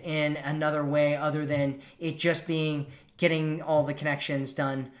with in another way other than it just being getting all the connections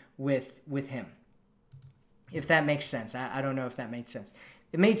done with him. If that makes sense. I don't know if that makes sense.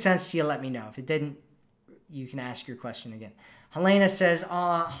 If it made sense to you, let me know. If it didn't, you can ask your question again. Helena says,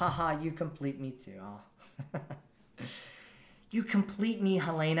 haha, you complete me too. Oh. You complete me,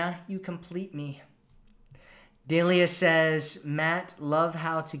 Helena. You complete me. Delia says, Matt, love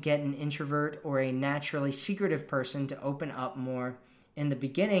how to get an introvert or a naturally secretive person to open up more in the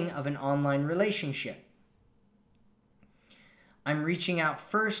beginning of an online relationship. I'm reaching out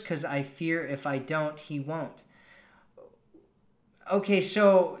first because I fear if I don't, he won't. Okay,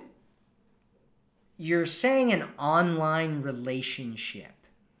 so you're saying an online relationship,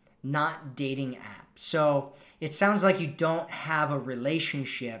 not dating app. So it sounds like you don't have a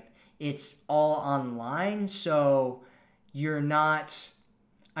relationship. It's all online. So you're not,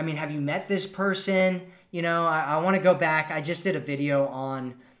 I mean, have you met this person? You know, I want to go back. I just did a video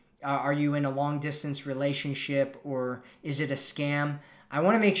on are you in a long distance relationship or is it a scam? I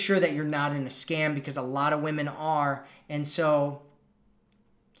want to make sure that you're not in a scam because a lot of women are. And so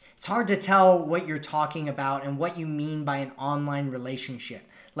it's hard to tell what you're talking about and what you mean by an online relationship.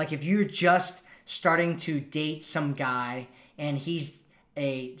 Like if you're just starting to date some guy and he's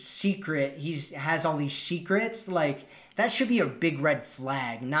a secret, has all these secrets, like that should be a big red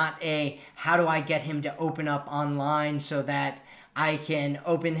flag, not a how do I get him to open up online so that I can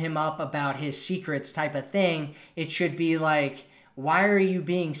open him up about his secrets type of thing. It should be like, why are you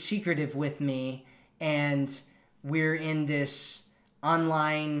being secretive with me? And we're in this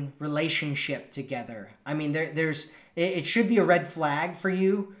online relationship together. I mean, it should be a red flag for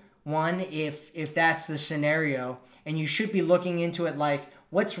you. One, if that's the scenario, and you should be looking into it like,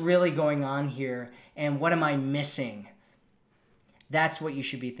 what's really going on here and what am I missing? That's what you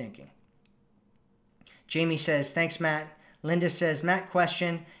should be thinking. Jamie says, thanks, Matt. Linda says, Matt,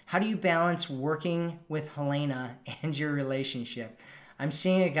 question, how do you balance working with Helena and your relationship? I'm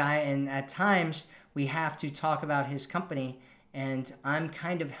seeing a guy and at times we have to talk about his company and I'm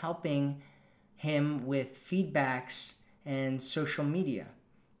kind of helping him with feedbacks and social media.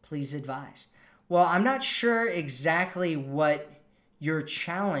 Please advise. Well, I'm not sure exactly what your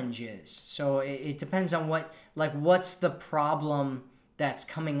challenge is. So it depends on what's the problem that's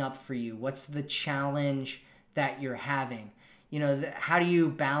coming up for you? What's the challenge that you're having? You know, how do you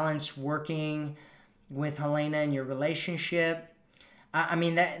balance working with Helena in your relationship? I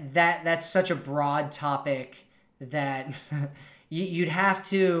mean, that's such a broad topic that you'd have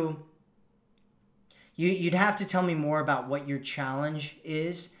to tell me more about what your challenge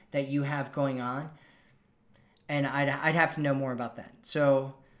is that you have going on, and I'd have to know more about that.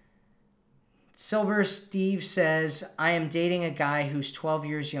 So Silver Steve says, I am dating a guy who's 12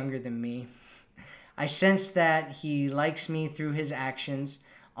 years younger than me. I sense that he likes me through his actions.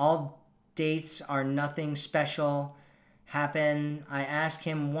 All dates are nothing special happen. I asked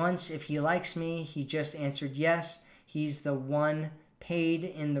him once if he likes me. He just answered yes. He's the one paid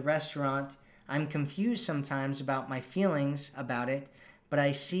in the restaurant. I'm confused sometimes about my feelings about it, but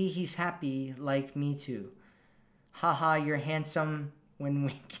I see he's happy like me too. Haha, you're handsome when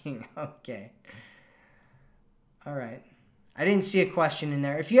winking. Okay. All right. I didn't see a question in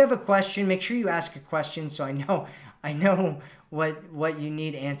there. If you have a question, make sure you ask a question so I know what you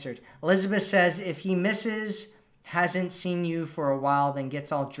need answered. Elizabeth says, if he hasn't seen you for a while, then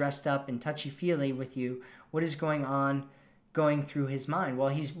gets all dressed up and touchy-feely with you, what is going through his mind?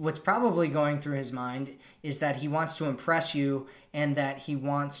 Well, what's probably going through his mind is that he wants to impress you and that he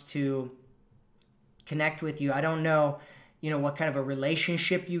wants to connect with you. I don't know, what kind of a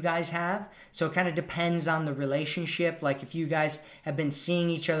relationship you guys have. So it kind of depends on the relationship. Like if you guys have been seeing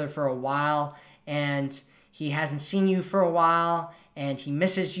each other for a while and he hasn't seen you for a while and he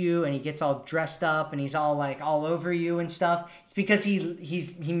misses you and he gets all dressed up and he's all like all over you and stuff, it's because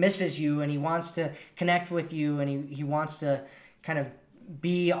he misses you and he wants to connect with you and he wants to kind of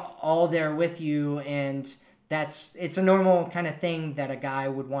be all there with you, and it's a normal kind of thing that a guy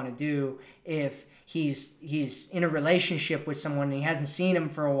would want to do if he's in a relationship with someone and he hasn't seen him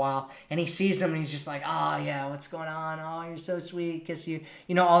for a while and he sees them and he's just like, oh yeah, what's going on? Oh, you're so sweet, kiss you,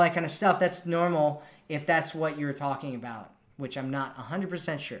 all that kind of stuff. That's normal if that's what you're talking about, which I'm not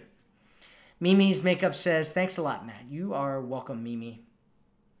 100% sure. Mimi's Makeup says, thanks a lot, Matt. You are welcome, Mimi.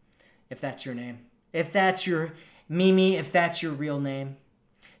 If that's your name. If that's your real name.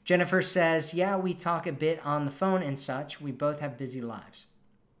 Jennifer says, yeah, we talk a bit on the phone and such. We both have busy lives.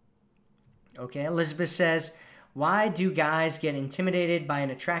 Okay, Elizabeth says, why do guys get intimidated by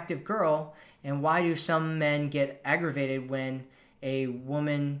an attractive girl, and why do some men get aggravated when a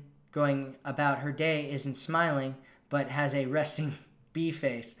woman going about her day isn't smiling but has a resting bee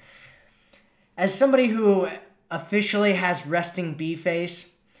face? As somebody who officially has resting bee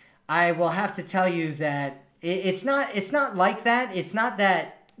face, I will have to tell you that it's not like that. It's not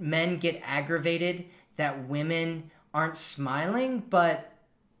that men get aggravated that women aren't smiling, but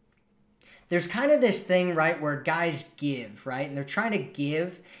there's kind of this thing, right, where guys give, right? And they're trying to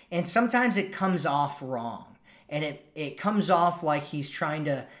give, and sometimes it comes off wrong. And it comes off like he's trying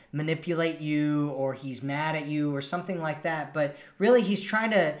to manipulate you, or he's mad at you or something like that. But really he's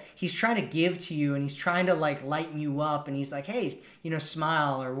trying to give to you, and he's trying to like lighten you up, and he's like, hey,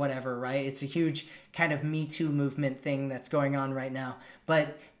 smile or whatever, right? It's a huge kind of Me Too movement thing that's going on right now.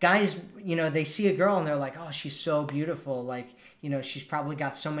 But guys, they see a girl and they're like, oh, she's so beautiful. Like, she's probably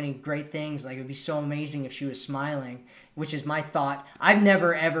got so many great things. Like, it would be so amazing if she was smiling, which is my thought. I've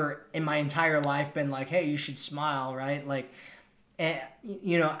never, ever in my entire life been like, hey, you should smile, right? Like,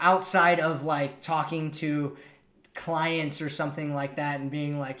 outside of like talking to clients or something like that and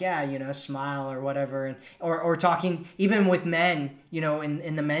being like, yeah, smile or whatever. And or talking even with men,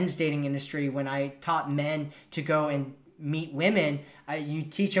 in the men's dating industry, when I taught men to go and meet women, you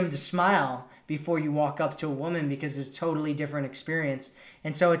teach them to smile before you walk up to a woman, because it's a totally different experience.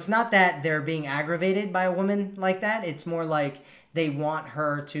 And so it's not that they're being aggravated by a woman like that. It's more like they want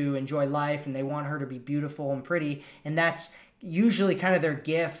her to enjoy life, and they want her to be beautiful and pretty. And that's usually kind of their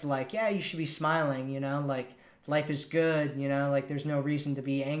gift. Like, yeah, you should be smiling, like life is good, like there's no reason to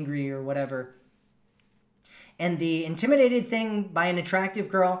be angry or whatever. And the intimidated thing by an attractive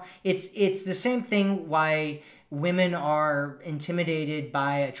girl, it's the same thing why women are intimidated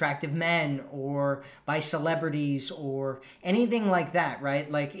by attractive men or by celebrities or anything like that,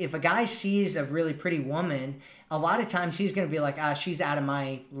 right? Like, if a guy sees a really pretty woman, a lot of times he's going to be like, she's out of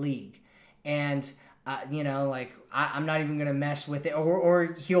my league. And, like, I'm not even going to mess with it.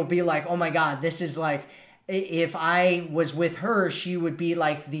 Or he'll be like, oh my God, this is like, if I was with her, she would be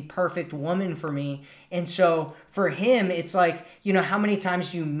like the perfect woman for me. And so for him, it's like, how many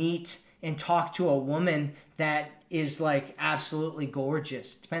times do you meet and talk to a woman that is like absolutely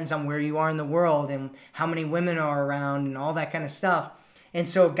gorgeous? Depends on where you are in the world and how many women are around and all that kind of stuff. And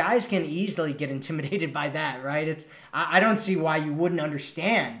so guys can easily get intimidated by that, right? I don't see why you wouldn't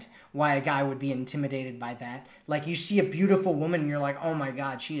understand why a guy would be intimidated by that. Like, you see a beautiful woman and you're like, oh my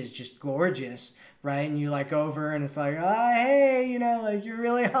God, she is just gorgeous, right? And you like go over and it's like, oh, hey, like, you're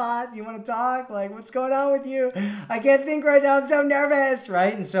really hot. You want to talk? Like, what's going on with you? I can't think right now. I'm so nervous,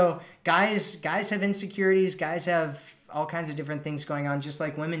 right? And so guys have insecurities. Guys have all kinds of different things going on, just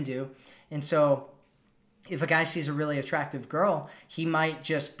like women do. And so if a guy sees a really attractive girl, he might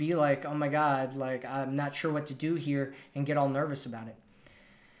just be like, oh my God, like, I'm not sure what to do here, and get all nervous about it.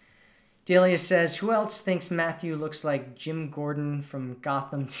 Delia says, who else thinks Matthew looks like Jim Gordon from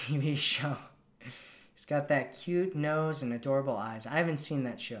Gotham TV show? He's got that cute nose and adorable eyes. I haven't seen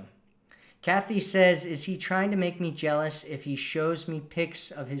that show. Kathy says, is he trying to make me jealous if he shows me pics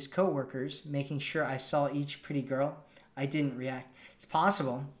of his coworkers, making sure I saw each pretty girl? I didn't react. It's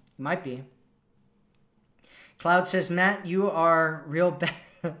possible. It might be. Cloud says, Matt, you are real bad.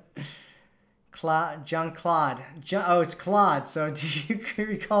 Jean-Claude. Oh, it's Claude. So do you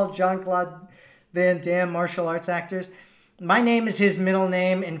recall Jean-Claude Van Damme, martial arts actors? My name is his middle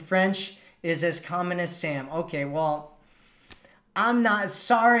name. In French is as common as Sam. Okay, well, I'm not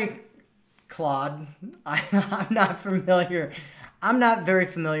sorry, Claude. I'm not familiar. I'm not very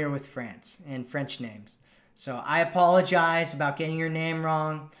familiar with France and French names. So I apologize about getting your name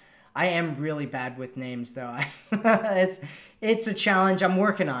wrong. I am really bad with names, though. It's a challenge. I'm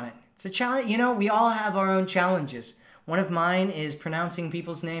working on it. It's a challenge. We all have our own challenges. One of mine is pronouncing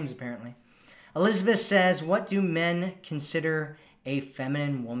people's names, apparently. Elizabeth says, what do men consider a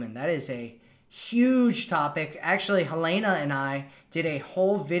feminine woman? That is a huge topic. Actually, Helena and I did a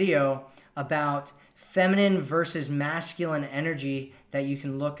whole video about feminine versus masculine energy that you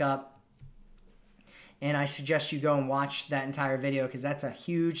can look up. And I suggest you go and watch that entire video, because that's a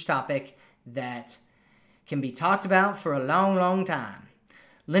huge topic that can be talked about for a long, long time.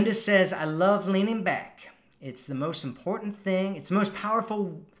 Linda says, I love leaning back. It's the most important thing. It's the most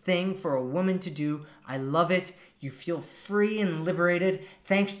powerful thing for a woman to do. I love it. You feel free and liberated.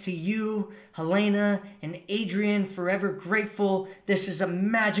 Thanks to you, Helena, and Adrian, forever grateful. This is a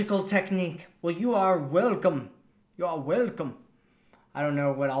magical technique. Well, you are welcome. You are welcome. I don't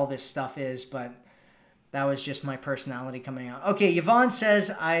know what all this stuff is, but that was just my personality coming out. Okay, Yvonne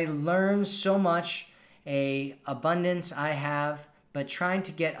says, I learn so much. Abundance I have, but trying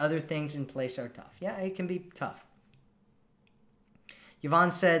to get other things in place are tough. Yeah, it can be tough.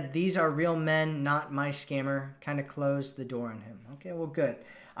 Yvonne said, these are real men, not my scammer. Kind of closed the door on him. Okay, well, good.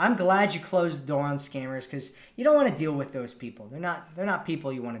 I'm glad you closed the door on scammers, because you don't want to deal with those people. They're not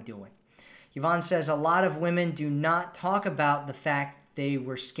people you want to deal with. Yvonne says, a lot of women do not talk about the fact they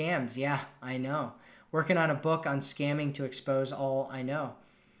were scammed. Yeah, I know. Working on a book on scamming to expose all I know.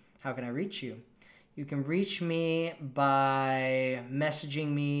 How can I reach you? You can reach me by messaging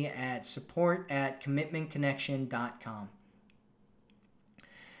me at support@commitmentconnection.com.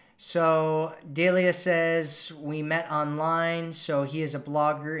 So Delia says, we met online, so he is a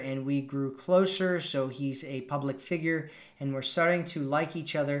blogger and we grew closer, so he's a public figure and we're starting to like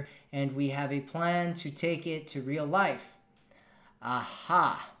each other and we have a plan to take it to real life.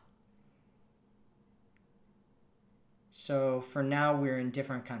 Aha. So for now, we're in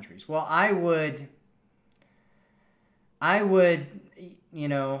different countries. Well, I would,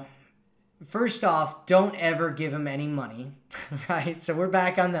 first off, don't ever give him any money, right? So we're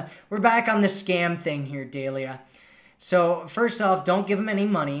back on the scam thing here, Dahlia. So first off, don't give him any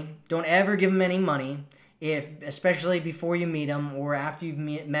money. Don't ever give him any money, especially before you meet him or after you've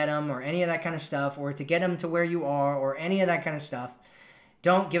met him or any of that kind of stuff, or to get him to where you are or any of that kind of stuff.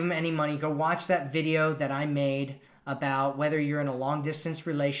 Don't give him any money. Go watch that video that I made about whether you're in a long distance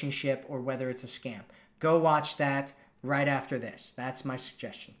relationship or whether it's a scam. Go watch that right after this. That's my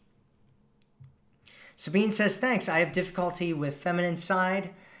suggestion. Sabine says, thanks. I have difficulty with feminine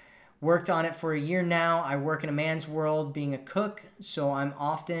side. Worked on it for a year now. I work in a man's world being a cook, so I'm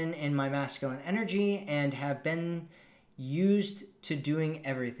often in my masculine energy and have been used to doing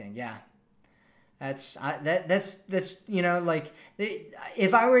everything. Yeah. That's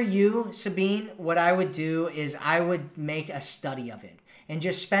if I were you, Sabine, what I would do is I would make a study of it and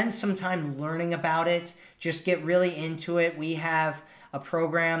just spend some time learning about it. Just get really into it. We have a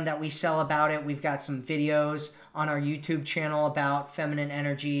program that we sell about it. We've got some videos on our YouTube channel about feminine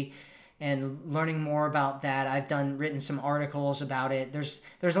energy and learning more about that. I've written some articles about it. There's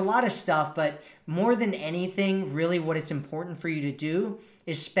a lot of stuff, but more than anything, really what it's important for you to do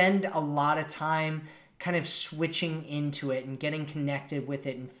is spend a lot of time kind of switching into it and getting connected with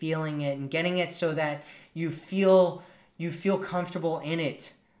it and feeling it and getting it so that you feel comfortable in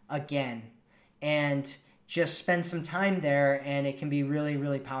it again. And just spend some time there, and it can be really,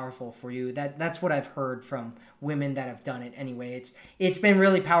 really powerful for you. That's what I've heard from women that have done it anyway. It's been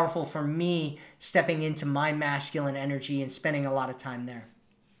really powerful for me stepping into my masculine energy and spending a lot of time there.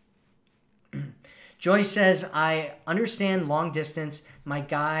 Joyce says, I understand long distance. My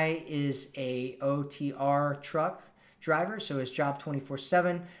guy is a OTR truck driver, so his job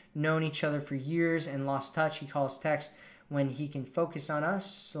 24/7. Known each other for years and lost touch. He calls text when he can focus on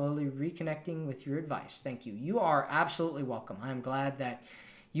us, slowly reconnecting with your advice. Thank you. You are absolutely welcome. I'm glad that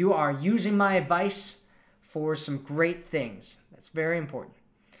you are using my advice for some great things. That's very important.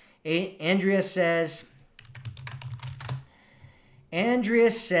 Andrea says,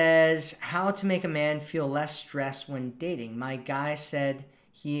 how to make a man feel less stressed when dating. My guy said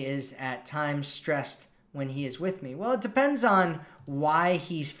he is at times stressed when he is with me. Well, it depends on why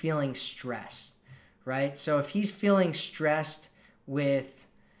he's feeling stressed, right? So if he's feeling stressed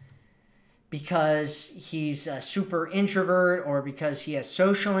because he's a super introvert or because he has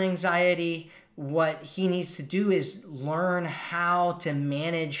social anxiety, what he needs to do is learn how to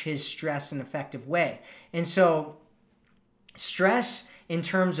manage his stress in an effective way. And so stress in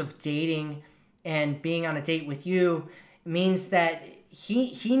terms of dating and being on a date with you means that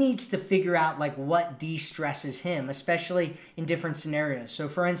he needs to figure out like what de-stresses him, especially in different scenarios. So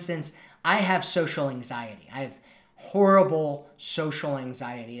for instance, I have social anxiety. I have horrible social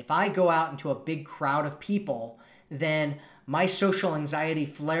anxiety. If I go out into a big crowd of people, then my social anxiety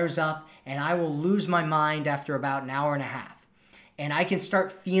flares up and I will lose my mind after about an hour and a half. And I can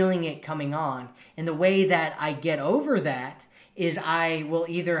start feeling it coming on. And the way that I get over that is I will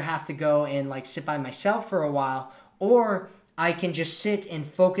either have to go and like sit by myself for a while, or I can just sit and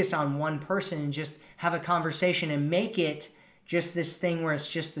focus on one person and just have a conversation and make it just this thing where it's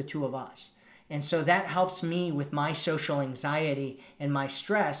just the two of us. And so that helps me with my social anxiety and my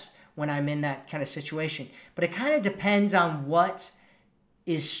stress when I'm in that kind of situation. But it kind of depends on what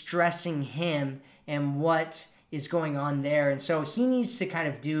is stressing him and what is going on there. And so he needs to kind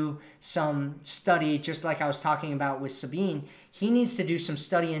of do some study, just like I was talking about with Sabine. He needs to do some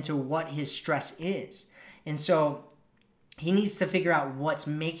study into what his stress is. And so he needs to figure out what's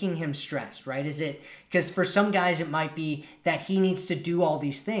making him stressed, right? Is it, because for some guys, it might be that he needs to do all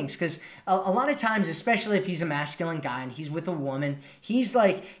these things. Because a lot of times, especially if he's a masculine guy and he's with a woman, he's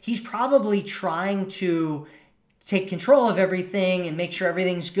probably trying to take control of everything and make sure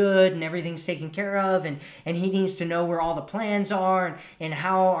everything's good and everything's taken care of, and he needs to know where all the plans are and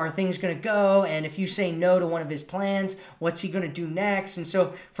how are things going to go, and if you say no to one of his plans, what's he going to do next? And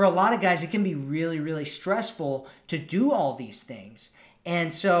so for a lot of guys, it can be really, really stressful to do all these things.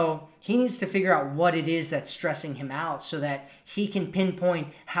 And so he needs to figure out what it is that's stressing him out so that he can pinpoint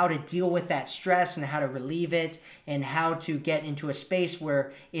how to deal with that stress and how to relieve it and how to get into a space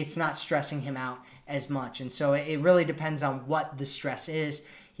where it's not stressing him out as much. And so it really depends on what the stress is.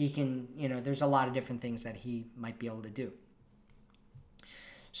 He can, there's a lot of different things that he might be able to do.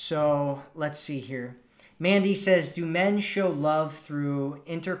 So let's see here. Mandy says, do men show love through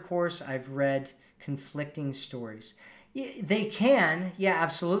intercourse? I've read conflicting stories. They can. Yeah,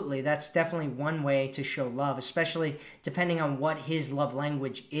 absolutely. That's definitely one way to show love, especially depending on what his love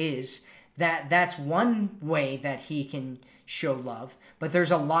language is. That's one way that he can show love. But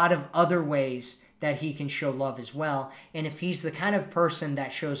there's a lot of other ways that he can show love as well. And if he's the kind of person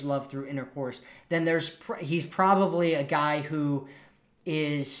that shows love through intercourse, then he's probably a guy who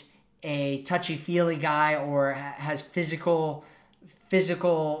is a touchy-feely guy or has physical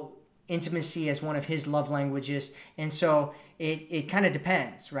intimacy as one of his love languages. And so it kind of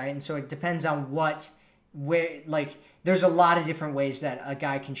depends, right? And so it depends on there's a lot of different ways that a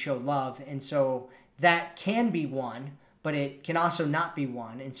guy can show love. And so that can be one, but it can also not be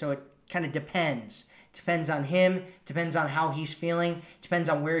one. And so it kind of depends. It depends on him, depends on how he's feeling, depends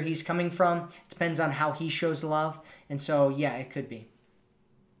on where he's coming from, depends on how he shows love. And so, yeah, it could be.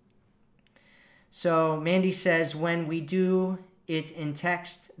 So Mandy says, when we do it in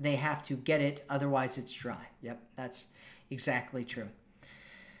text, they have to get it, otherwise it's dry. Yep, that's exactly true.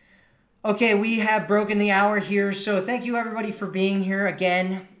 Okay, we have broken the hour here, so thank you everybody for being here.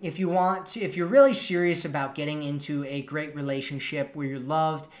 Again, if you're really serious about getting into a great relationship where you're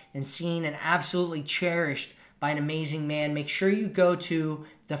loved and seen and absolutely cherished by an amazing man, make sure you go to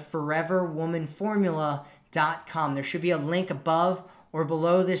theforeverwomanformula.com. There should be a link above or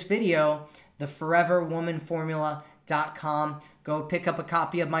below this video, theforeverwomanformula.com. Go pick up a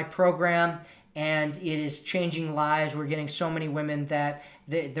copy of my program, and it is changing lives. We're getting so many women that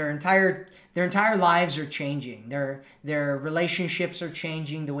their entire lives are changing. Their relationships are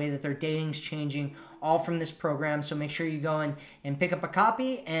changing. The way that they're dating's changing, all from this program. So make sure you go and pick up a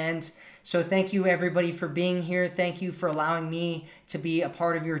copy. And so thank you everybody for being here. Thank you for allowing me to be a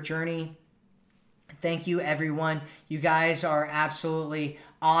part of your journey. Thank you, everyone. You guys are absolutely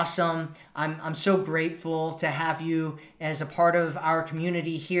awesome. I'm so grateful to have you as a part of our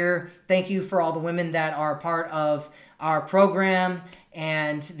community here. Thank you for all the women that are a part of our program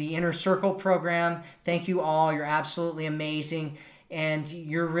and the Inner Circle program. Thank you all. You're absolutely amazing. And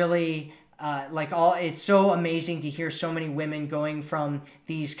you're really... it's so amazing to hear so many women going from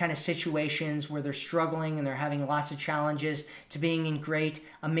these kind of situations where they're struggling and they're having lots of challenges to being in great,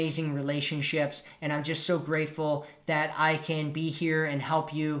 amazing relationships. And I'm just so grateful that I can be here and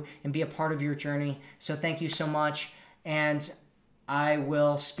help you and be a part of your journey. So thank you so much. And I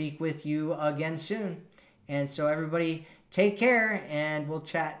will speak with you again soon. And so everybody take care, and we'll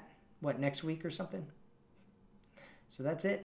chat, next week or something? So that's it.